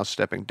is now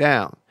stepping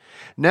down.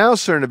 Now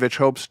Cernovich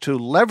hopes to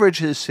leverage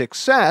his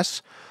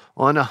success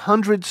on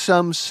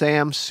 100-some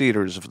Sam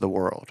Cedars of the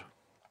world.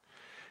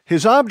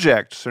 His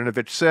object,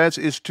 Cernovich says,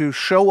 is to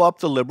show up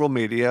the liberal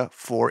media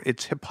for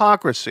its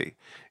hypocrisy.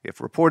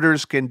 If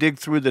reporters can dig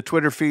through the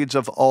Twitter feeds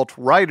of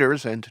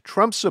alt-righters and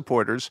Trump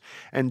supporters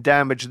and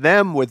damage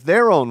them with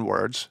their own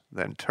words,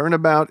 then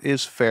turnabout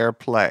is fair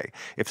play.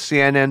 If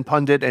CNN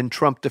pundit and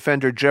Trump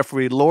defender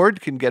Jeffrey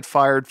Lord can get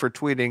fired for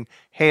tweeting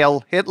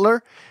 "Hail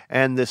Hitler,"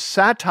 and the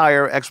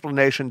satire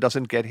explanation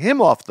doesn't get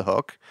him off the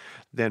hook,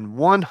 then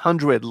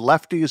 100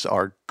 lefties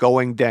are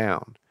going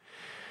down.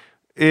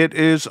 It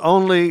is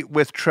only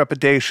with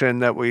trepidation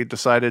that we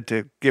decided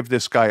to give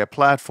this guy a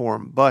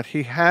platform, but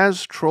he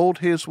has trolled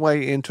his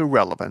way into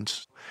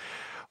relevance.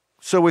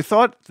 So we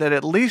thought that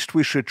at least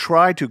we should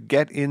try to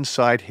get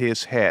inside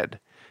his head,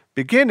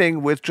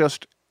 beginning with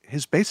just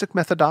his basic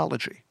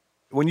methodology.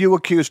 When you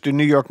accused a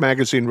New York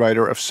Magazine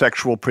writer of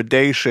sexual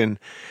predation,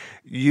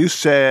 you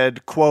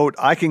said, quote,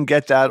 "I can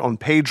get that on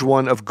page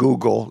 1 of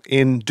Google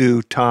in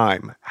due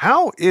time."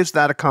 How is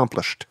that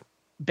accomplished?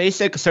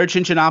 Basic search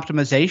engine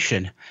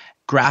optimization.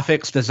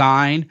 Graphics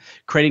design,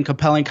 creating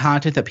compelling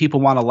content that people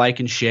want to like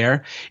and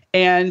share,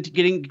 and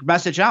getting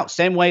message out.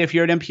 Same way if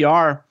you're at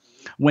NPR,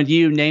 when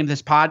you name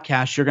this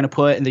podcast, you're going to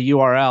put in the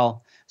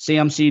URL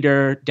Sam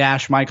Cedar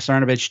Mike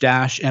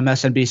Cernovich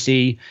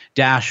MSNBC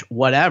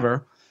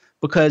whatever,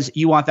 because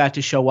you want that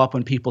to show up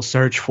when people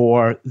search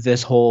for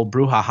this whole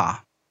brouhaha.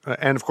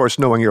 And of course,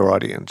 knowing your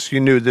audience,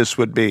 you knew this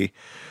would be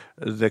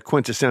the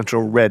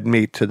quintessential red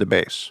meat to the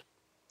base.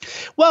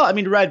 Well, I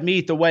mean, red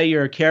meat, the way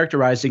you're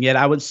characterizing it,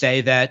 I would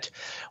say that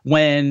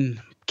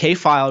when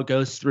K-File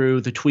goes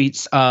through the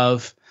tweets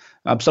of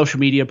social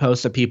media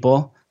posts of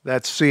people.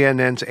 That's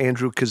CNN's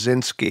Andrew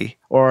Kaczynski.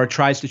 Or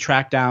tries to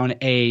track down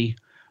a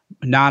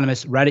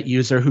anonymous Reddit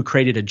user who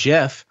created a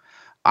GIF.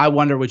 I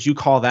wonder, would you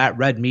call that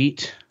red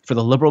meat for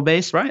the liberal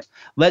base, right?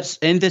 Let's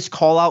end this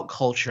call-out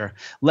culture.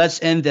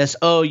 Let's end this,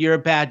 oh, you're a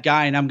bad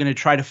guy, and I'm going to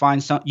try to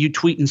find you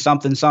tweeting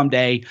something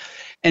someday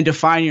and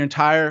define your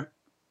entire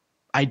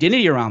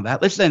identity around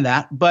that. Let's end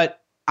that.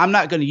 But I'm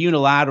not going to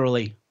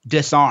unilaterally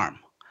disarm.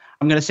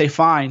 I'm going to say,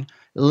 fine,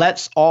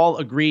 let's all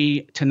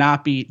agree to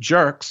not be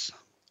jerks.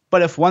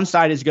 But if one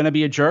side is going to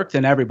be a jerk,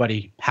 then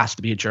everybody has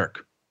to be a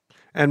jerk.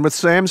 And with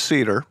Sam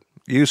Cedar,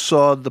 you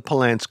saw the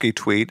Polanski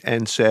tweet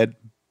and said,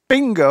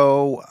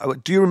 bingo.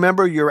 Do you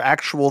remember your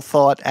actual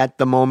thought at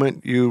the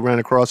moment you ran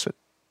across it?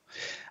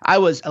 I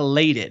was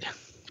elated,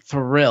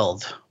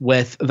 thrilled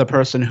with the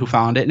person who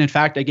found it. And in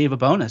fact, I gave a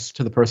bonus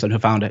to the person who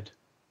found it.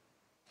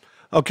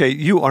 Okay,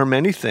 you are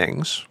many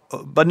things,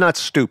 but not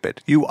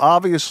stupid. You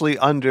obviously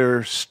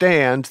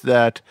understand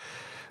that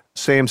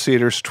Sam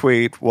Cedar's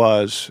tweet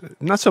was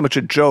not so much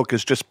a joke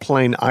as just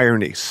plain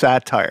irony,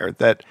 satire,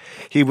 that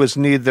he was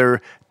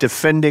neither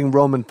defending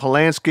Roman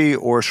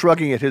Polanski or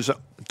shrugging at his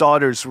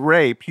daughter's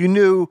rape. You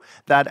knew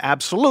that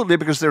absolutely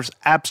because there's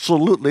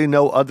absolutely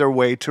no other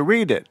way to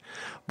read it.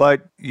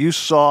 But you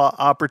saw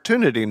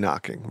opportunity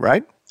knocking,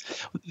 right?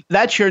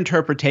 That's your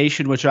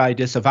interpretation, which I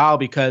disavow,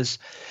 because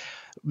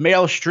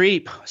Meryl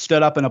Streep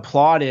stood up and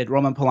applauded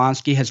Roman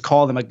Polanski, has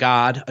called him a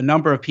god. A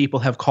number of people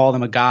have called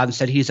him a god and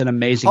said he's an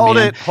amazing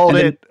man. Hold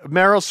it.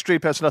 Meryl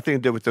Streep has nothing to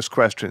do with this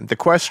question. The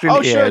question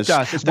is, sure it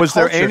does. It's was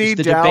there any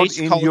doubt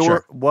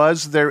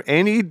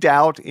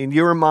in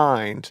your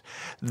mind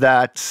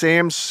that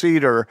Sam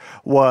Cedar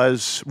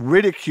was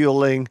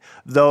ridiculing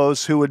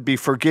those who would be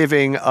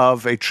forgiving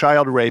of a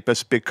child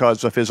rapist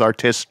because of his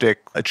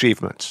artistic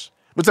achievements?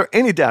 Was there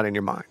any doubt in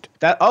your mind?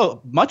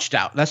 Much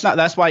doubt.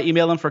 That's why I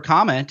emailed them for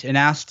comment and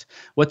asked,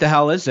 what the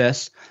hell is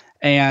this?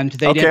 And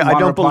they didn't want to reply. I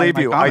don't believe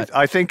you. Comment.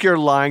 I think you're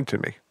lying to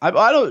me.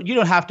 You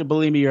don't have to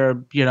believe me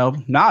or,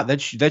 not.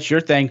 That's your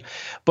thing.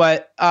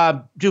 But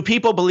do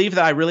people believe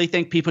that I really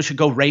think people should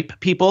go rape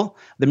people?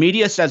 The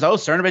media says,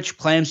 Cernovich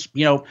claims,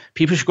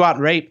 people should go out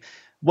and rape.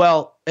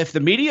 Well, if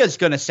the media is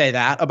going to say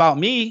that about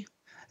me,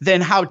 then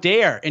how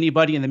dare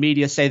anybody in the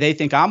media say they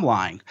think I'm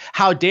lying?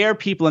 How dare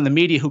people in the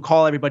media who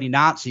call everybody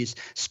Nazis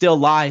still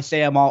lie,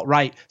 say I'm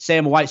alt-right, say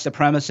I'm a white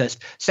supremacist,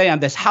 say I'm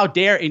this? How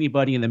dare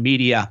anybody in the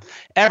media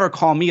ever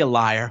call me a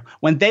liar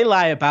when they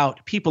lie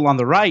about people on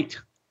the right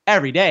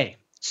every day?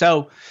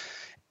 So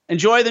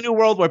enjoy the new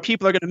world where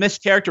people are going to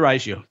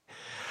mischaracterize you.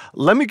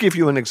 Let me give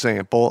you an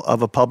example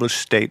of a published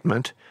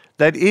statement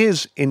that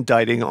is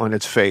indicting on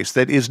its face,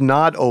 that is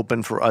not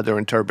open for other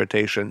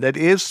interpretation, that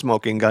is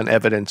smoking gun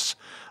evidence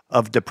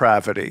of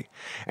depravity.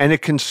 And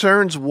it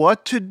concerns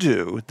what to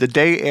do the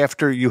day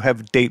after you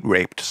have date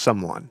raped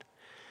someone.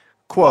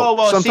 Quote,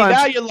 well, see,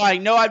 now you're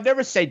lying. No, I've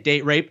never said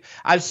date rape.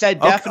 I've said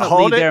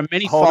definitely there are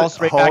many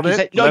false rape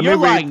accusations. No, you're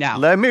lying now.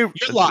 You're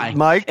lying.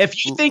 Mike,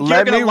 if you think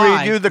you're going to lie.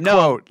 Let me read you the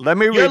quote. Let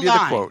me read you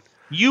the quote.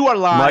 You are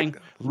lying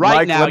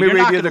right now. You're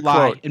not going to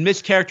lie and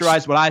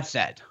mischaracterize what I've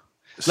said.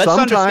 Let's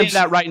understand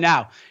that right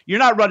now. You're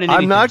not running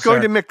anything, I'm not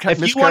going to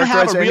mischaracterize. If you want to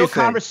have a real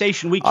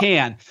conversation, we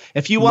can.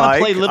 If you want to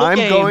play little games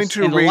I'm going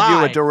to read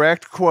you a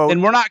direct quote.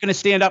 Then we're not going to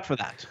stand up for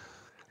that.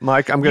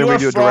 Mike, I'm going to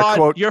read you a direct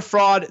quote. You're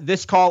fraud.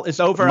 This call is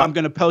over. I'm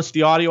going to post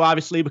the audio,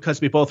 obviously, because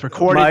we both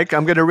recorded. Mike,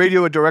 I'm going to read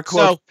you a direct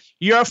quote. So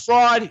you're a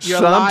fraud. You're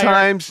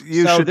Sometimes a liar,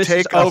 you should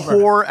take a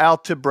whore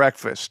out to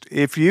breakfast.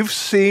 If you've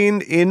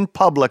seen in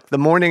public the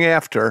morning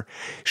after,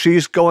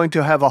 she's going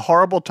to have a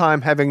horrible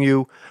time having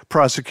you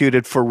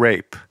prosecuted for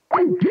rape.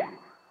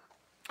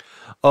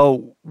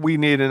 Oh, we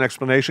need an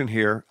explanation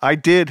here. I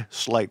did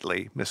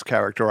slightly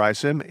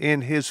mischaracterize him.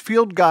 In his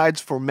field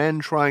guides for men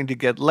trying to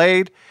get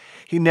laid,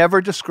 he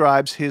never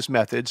describes his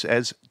methods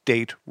as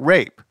date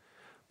rape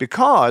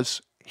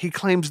because he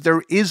claims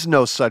there is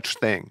no such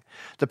thing.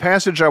 The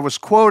passage I was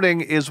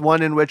quoting is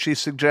one in which he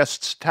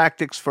suggests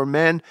tactics for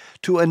men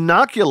to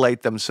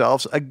inoculate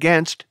themselves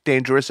against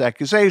dangerous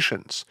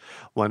accusations.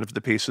 One of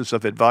the pieces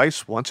of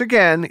advice, once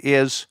again,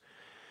 is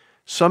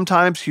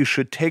sometimes you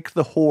should take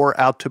the whore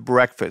out to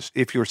breakfast.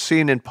 If you're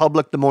seen in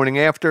public the morning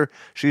after,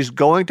 she's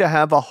going to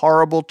have a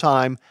horrible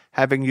time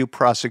having you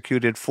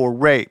prosecuted for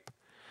rape.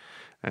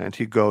 And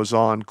he goes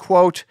on,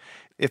 quote,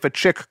 if a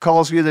chick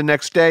calls you the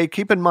next day,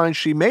 keep in mind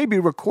she may be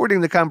recording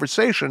the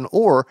conversation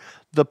or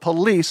the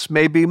police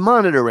may be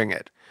monitoring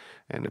it.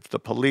 And if the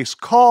police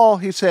call,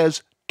 he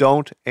says,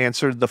 don't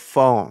answer the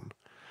phone.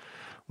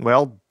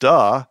 Well,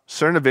 duh.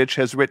 Cernovich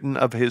has written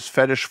of his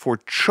fetish for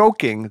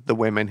choking the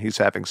women he's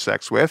having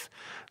sex with,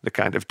 the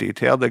kind of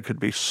detail that could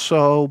be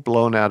so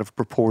blown out of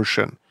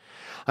proportion.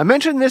 I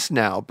mention this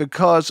now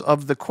because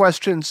of the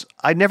questions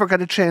I never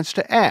got a chance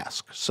to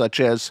ask, such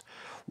as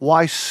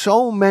why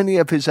so many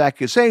of his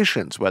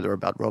accusations, whether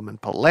about Roman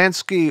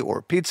Polanski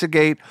or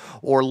Pizzagate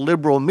or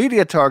liberal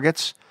media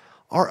targets,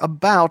 are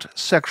about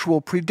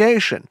sexual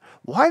predation.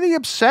 Why the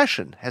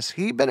obsession? Has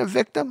he been a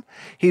victim?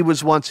 He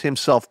was once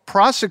himself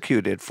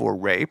prosecuted for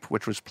rape,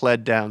 which was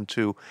pled down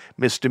to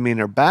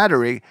misdemeanor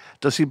battery.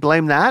 Does he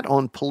blame that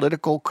on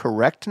political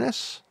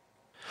correctness?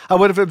 I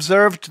would have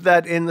observed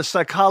that in the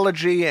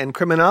psychology and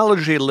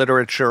criminology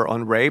literature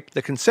on rape,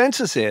 the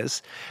consensus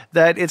is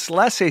that it's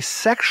less a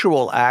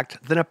sexual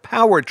act than a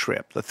power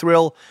trip. The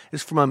thrill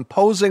is from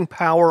imposing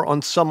power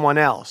on someone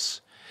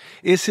else.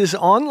 Is his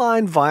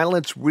online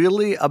violence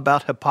really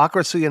about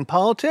hypocrisy in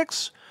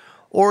politics,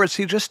 or is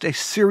he just a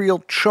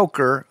serial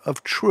choker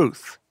of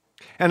truth?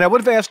 And I would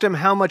have asked him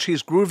how much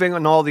he's grooving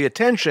on all the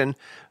attention,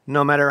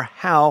 no matter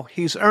how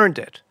he's earned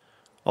it.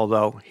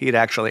 Although he'd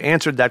actually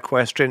answered that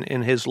question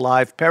in his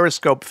live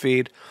Periscope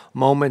feed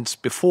moments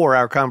before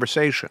our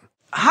conversation.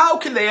 How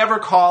can they ever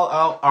call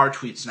out our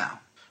tweets now,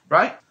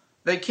 right?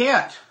 They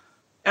can't.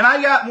 And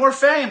I got more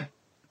fame.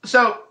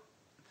 So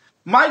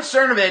Mike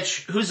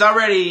Cernovich, who's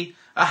already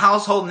a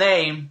household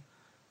name,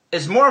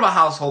 is more of a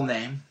household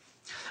name.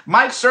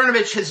 Mike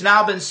Cernovich has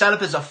now been set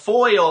up as a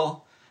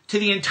foil to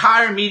the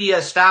entire media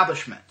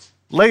establishment.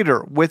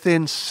 Later,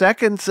 within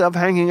seconds of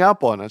hanging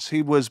up on us,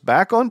 he was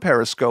back on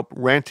Periscope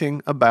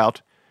ranting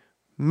about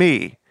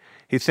me.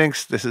 He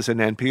thinks this is an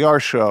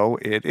NPR show.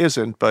 It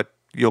isn't, but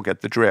you'll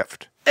get the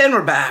drift. And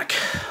we're back.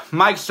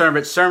 Mike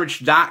Cernovich,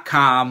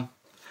 Cernovich.com.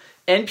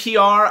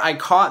 NPR, I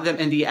caught them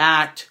in the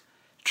act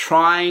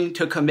trying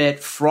to commit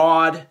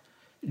fraud,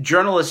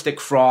 journalistic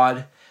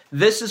fraud.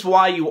 This is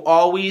why you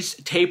always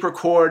tape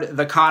record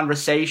the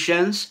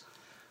conversations.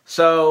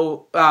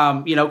 So,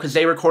 because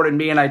they recorded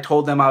me and I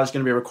told them I was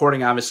going to be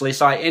recording, obviously.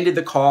 So I ended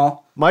the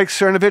call. Mike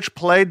Cernovich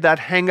played that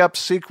hang-up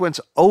sequence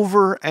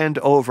over and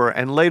over,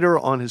 and later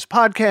on his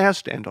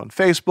podcast and on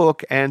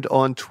Facebook and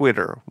on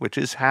Twitter, which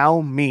is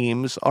how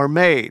memes are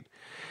made.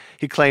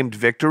 He claimed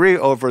victory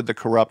over the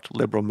corrupt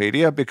liberal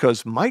media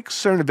because Mike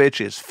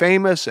Cernovich is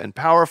famous and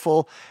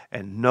powerful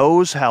and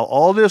knows how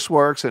all this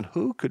works, and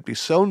who could be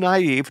so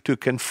naive to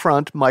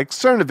confront Mike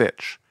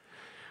Cernovich?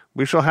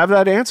 We shall have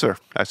that answer,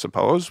 I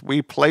suppose.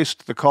 We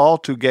placed the call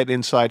to get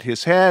inside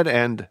his head,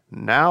 and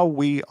now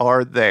we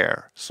are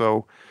there.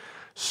 So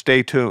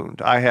stay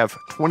tuned. I have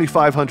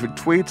 2,500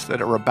 tweets that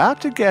are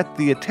about to get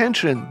the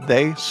attention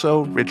they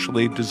so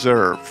richly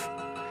deserve.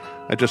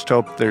 I just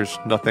hope there's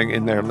nothing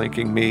in there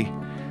linking me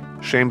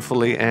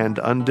shamefully and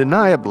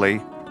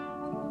undeniably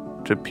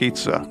to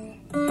pizza.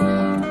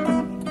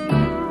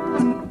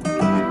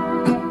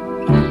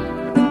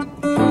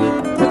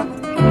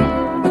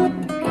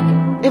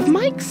 If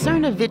Mike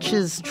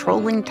Cernovich's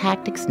trolling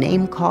tactics,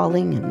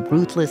 name-calling, and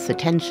ruthless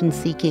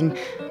attention-seeking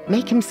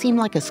make him seem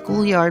like a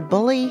schoolyard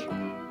bully,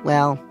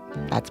 well,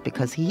 that's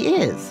because he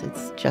is.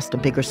 It's just a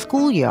bigger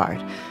schoolyard,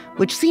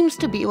 which seems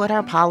to be what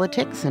our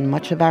politics and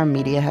much of our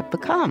media have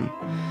become.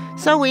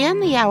 So we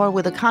end the hour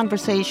with a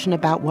conversation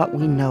about what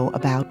we know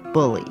about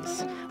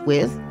bullies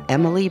with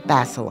Emily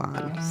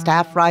Bazelon,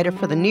 staff writer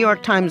for the New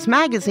York Times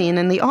Magazine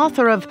and the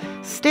author of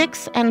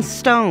Sticks and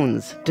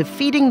Stones,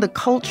 Defeating the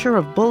Culture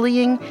of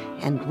Bullying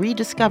and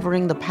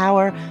Rediscovering the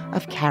Power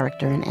of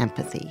Character and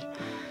Empathy.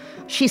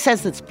 She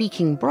says that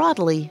speaking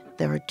broadly,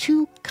 there are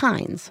two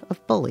kinds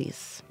of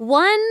bullies.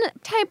 One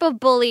type of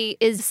bully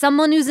is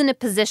someone who's in a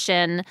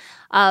position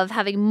of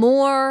having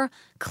more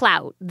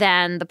clout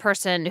than the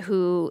person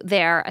who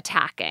they're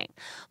attacking.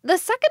 The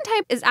second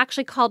type is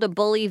actually called a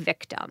bully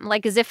victim,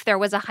 like as if there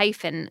was a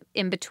hyphen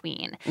in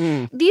between.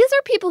 These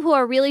are people who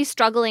are really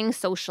struggling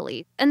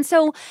socially. And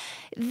so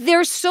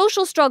their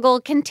social struggle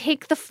can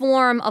take the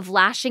form of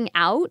lashing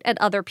out at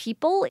other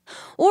people,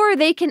 or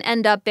they can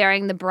end up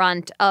bearing the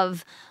brunt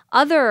of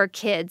other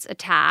kids'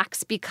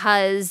 attacks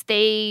because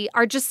they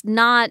are just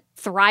not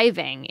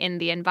thriving in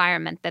the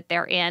environment that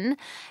they're in.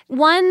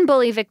 One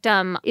bully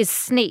victim is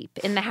Snape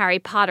in the Harry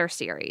Potter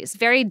series,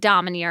 very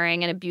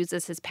domineering and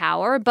abuses his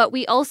power. But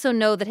we also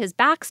know that his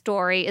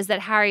backstory is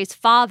that Harry's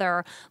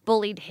father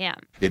bullied him.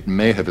 It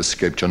may have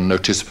escaped your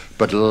notice,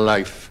 but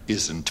life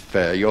isn't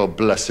fair. Your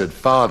blessed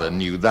father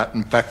knew that.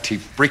 In fact, he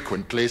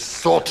frequently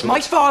sought it.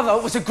 My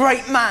father was a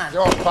great man.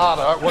 Your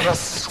father was a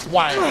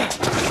swine.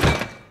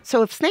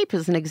 So if Snape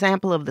is an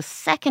example of the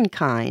second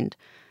kind,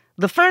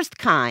 the first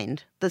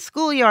kind, the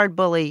schoolyard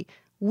bully,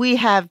 we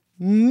have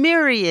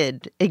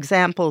myriad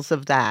examples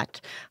of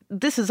that.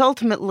 This is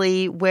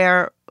ultimately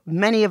where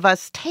many of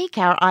us take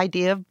our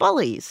idea of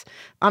bullies.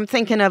 I'm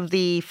thinking of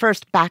the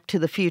first Back to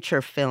the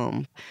Future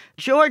film.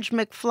 George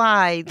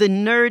McFly, the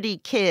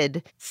nerdy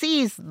kid,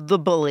 sees the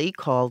bully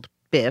called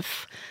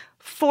Biff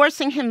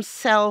forcing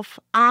himself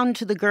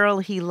onto the girl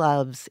he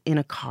loves in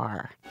a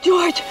car.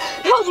 George,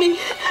 help me,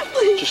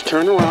 please. Just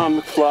turn around,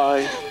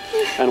 McFly,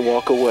 and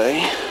walk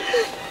away.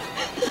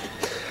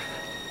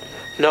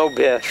 No,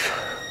 Biff.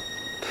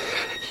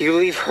 You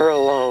leave her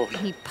alone.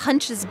 He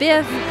punches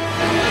Biff,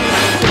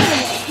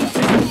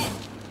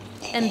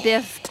 and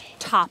Biff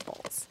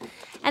topples.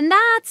 And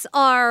that's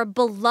our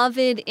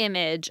beloved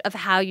image of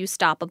how you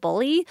stop a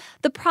bully.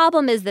 The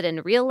problem is that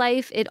in real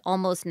life, it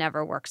almost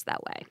never works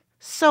that way.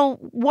 So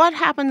what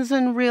happens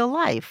in real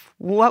life?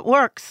 What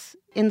works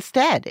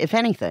instead, if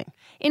anything?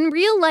 In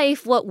real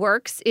life, what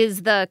works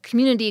is the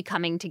community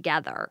coming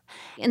together,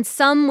 in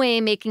some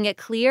way making it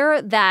clear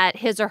that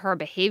his or her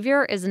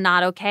behavior is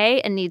not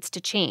okay and needs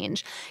to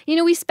change. You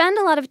know, we spend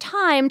a lot of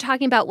time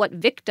talking about what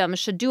victims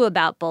should do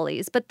about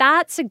bullies, but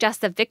that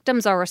suggests that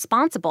victims are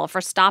responsible for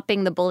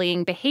stopping the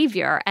bullying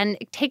behavior, and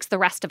it takes the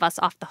rest of us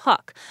off the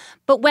hook.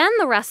 But when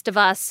the rest of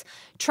us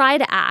try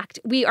to act,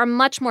 we are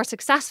much more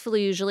successful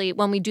usually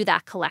when we do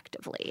that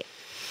collectively.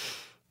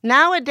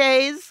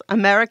 Nowadays,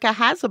 America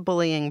has a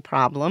bullying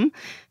problem.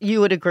 You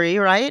would agree,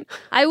 right?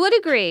 I would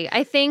agree.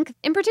 I think,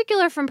 in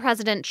particular from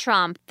President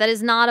Trump, that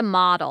is not a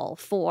model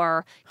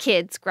for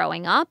kids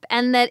growing up,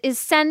 and that is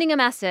sending a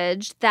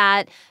message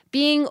that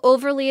being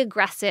overly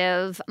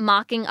aggressive,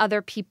 mocking other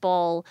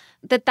people,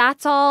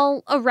 that's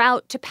all a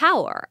route to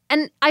power.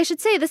 And I should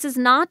say this is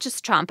not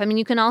just Trump. I mean,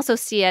 you can also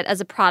see it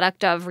as a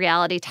product of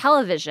reality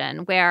television,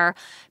 where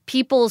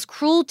people's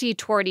cruelty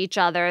toward each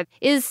other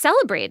is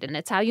celebrated, and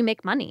it's how you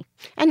make money.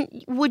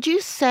 And would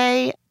you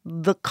say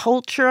the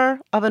culture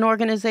of an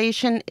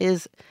organization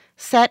is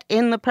set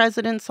in the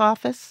president's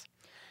office?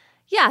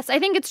 Yes, I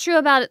think it's true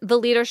about the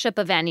leadership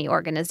of any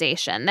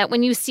organization, that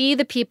when you see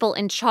the people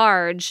in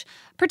charge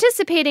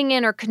participating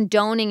in or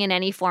condoning in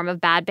any form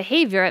of bad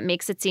behavior, it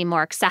makes it seem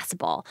more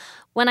accessible.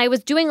 When I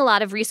was doing a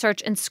lot of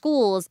research in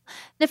schools,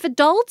 if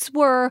adults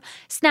were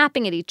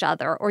snapping at each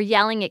other or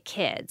yelling at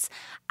kids,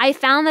 I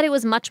found that it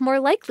was much more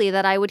likely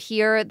that I would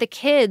hear the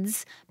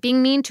kids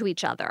being mean to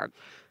each other.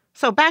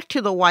 So back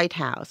to the White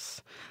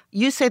House.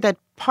 You say that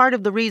part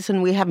of the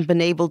reason we haven't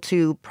been able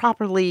to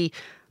properly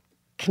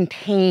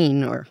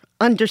contain or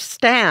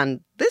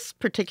understand this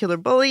particular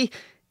bully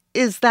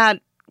is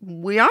that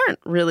we aren't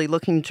really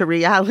looking to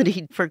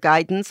reality for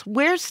guidance.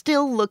 We're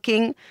still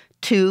looking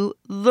to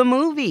the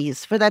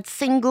movies for that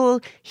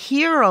single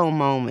hero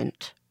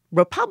moment.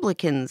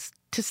 Republicans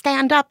to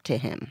stand up to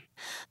him.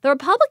 The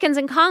Republicans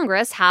in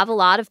Congress have a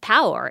lot of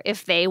power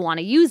if they want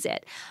to use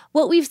it.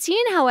 What we've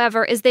seen,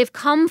 however, is they've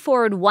come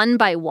forward one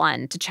by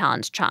one to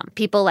challenge Trump.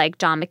 People like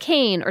John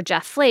McCain or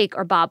Jeff Flake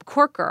or Bob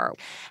Corker.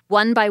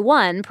 One by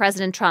one,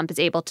 President Trump is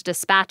able to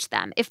dispatch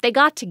them. If they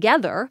got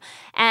together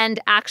and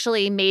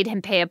actually made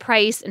him pay a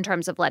price in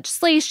terms of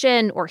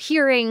legislation or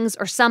hearings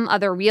or some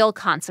other real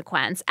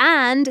consequence,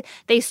 and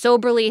they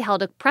soberly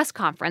held a press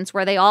conference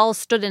where they all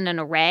stood in an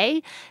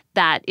array,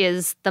 that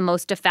is the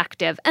most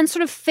effective and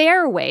sort of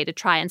fair way to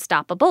try and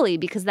stop a bully,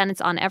 because then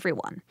it's on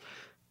everyone.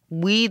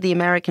 We, the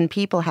American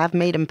people, have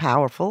made him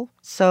powerful.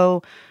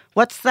 So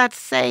what's that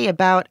say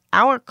about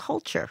our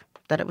culture,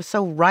 that it was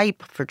so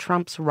ripe for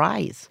Trump's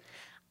rise?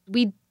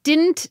 We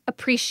didn't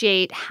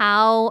appreciate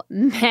how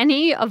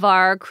many of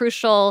our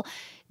crucial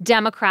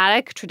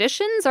democratic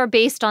traditions are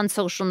based on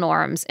social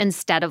norms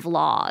instead of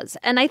laws.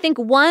 And I think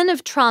one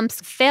of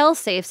Trump's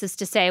fail-safes is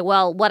to say,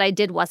 well, what I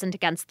did wasn't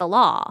against the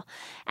law.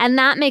 And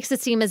that makes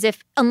it seem as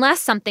if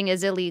unless something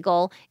is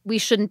illegal, we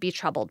shouldn't be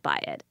troubled by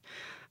it.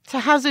 So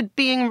how's it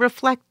being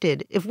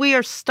reflected? If we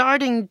are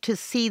starting to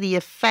see the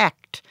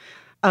effect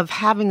of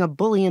having a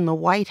bully in the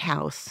White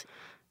House,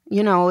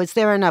 is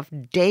there enough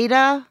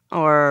data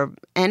or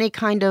any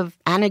kind of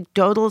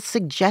anecdotal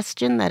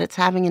suggestion that it's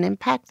having an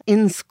impact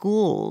in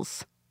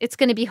schools? It's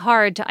going to be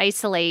hard to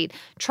isolate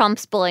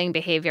Trump's bullying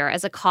behavior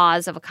as a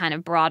cause of a kind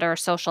of broader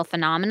social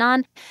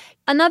phenomenon.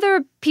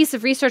 Another piece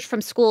of research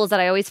from schools that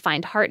I always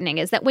find heartening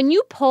is that when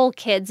you poll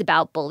kids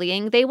about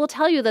bullying, they will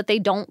tell you that they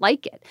don't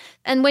like it.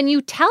 And when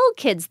you tell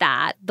kids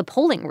that, the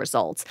polling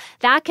results,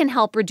 that can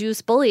help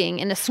reduce bullying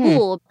in a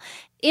school.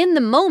 In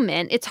the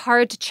moment, it's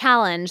hard to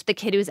challenge the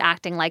kid who's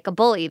acting like a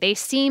bully. They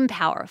seem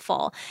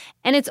powerful.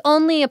 And it's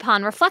only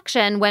upon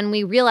reflection when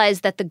we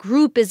realize that the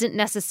group isn't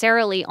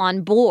necessarily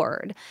on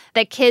board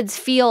that kids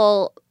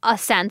feel a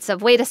sense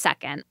of, wait a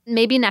second,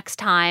 maybe next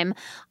time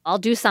I'll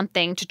do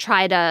something to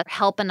try to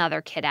help another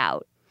kid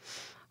out.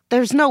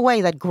 There's no way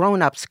that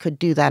grown-ups could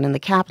do that in the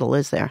Capitol,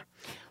 is there?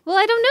 Well,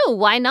 I don't know.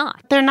 Why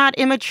not? They're not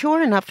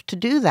immature enough to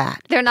do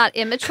that. They're not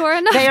immature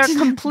enough? They are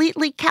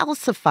completely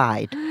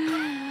calcified.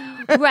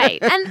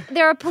 Right. And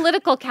there are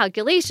political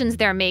calculations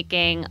they're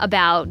making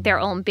about their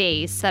own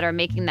base that are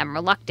making them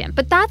reluctant.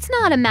 But that's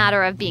not a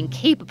matter of being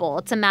capable.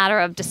 It's a matter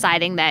of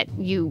deciding that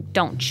you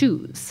don't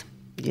choose.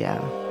 Yeah.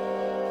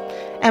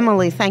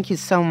 Emily, thank you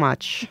so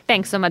much.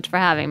 Thanks so much for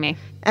having me.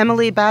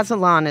 Emily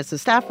Bazelon is a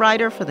staff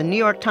writer for the New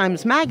York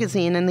Times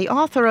Magazine and the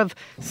author of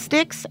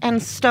Sticks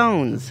and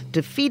Stones,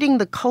 Defeating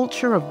the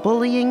Culture of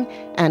Bullying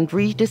and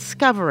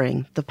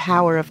Rediscovering the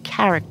Power of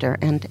Character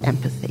and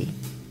Empathy.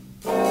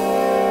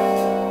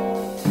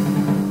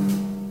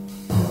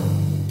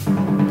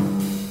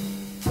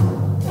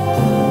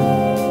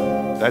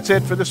 That's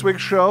it for this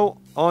week's show.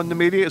 On the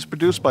Media is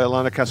produced by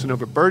Alana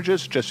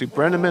Casanova-Burgess, Jesse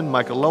Brenneman,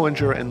 Michael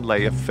Lowinger, and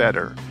Leah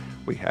Feder.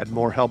 We had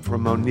more help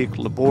from Monique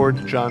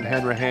Laborde, John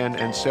Hanrahan,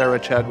 and Sarah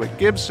Chadwick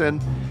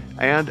Gibson.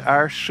 And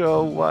our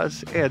show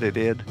was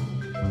edited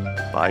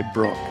by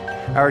Brooke.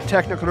 Our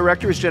technical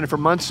director is Jennifer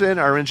Munson.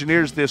 Our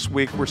engineers this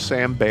week were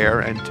Sam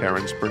Baer and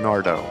Terrence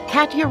Bernardo.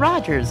 Katya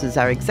Rogers is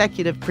our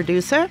executive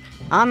producer.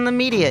 On the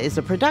Media is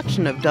a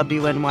production of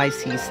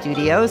WNYC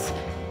Studios.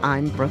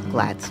 I'm Brooke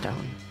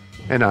Gladstone.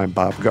 And I'm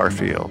Bob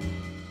Garfield.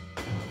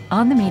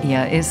 On the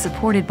Media is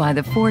supported by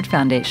the Ford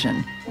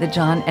Foundation, the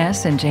John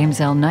S. and James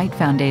L. Knight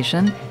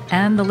Foundation,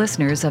 and the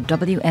listeners of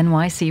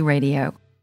WNYC Radio.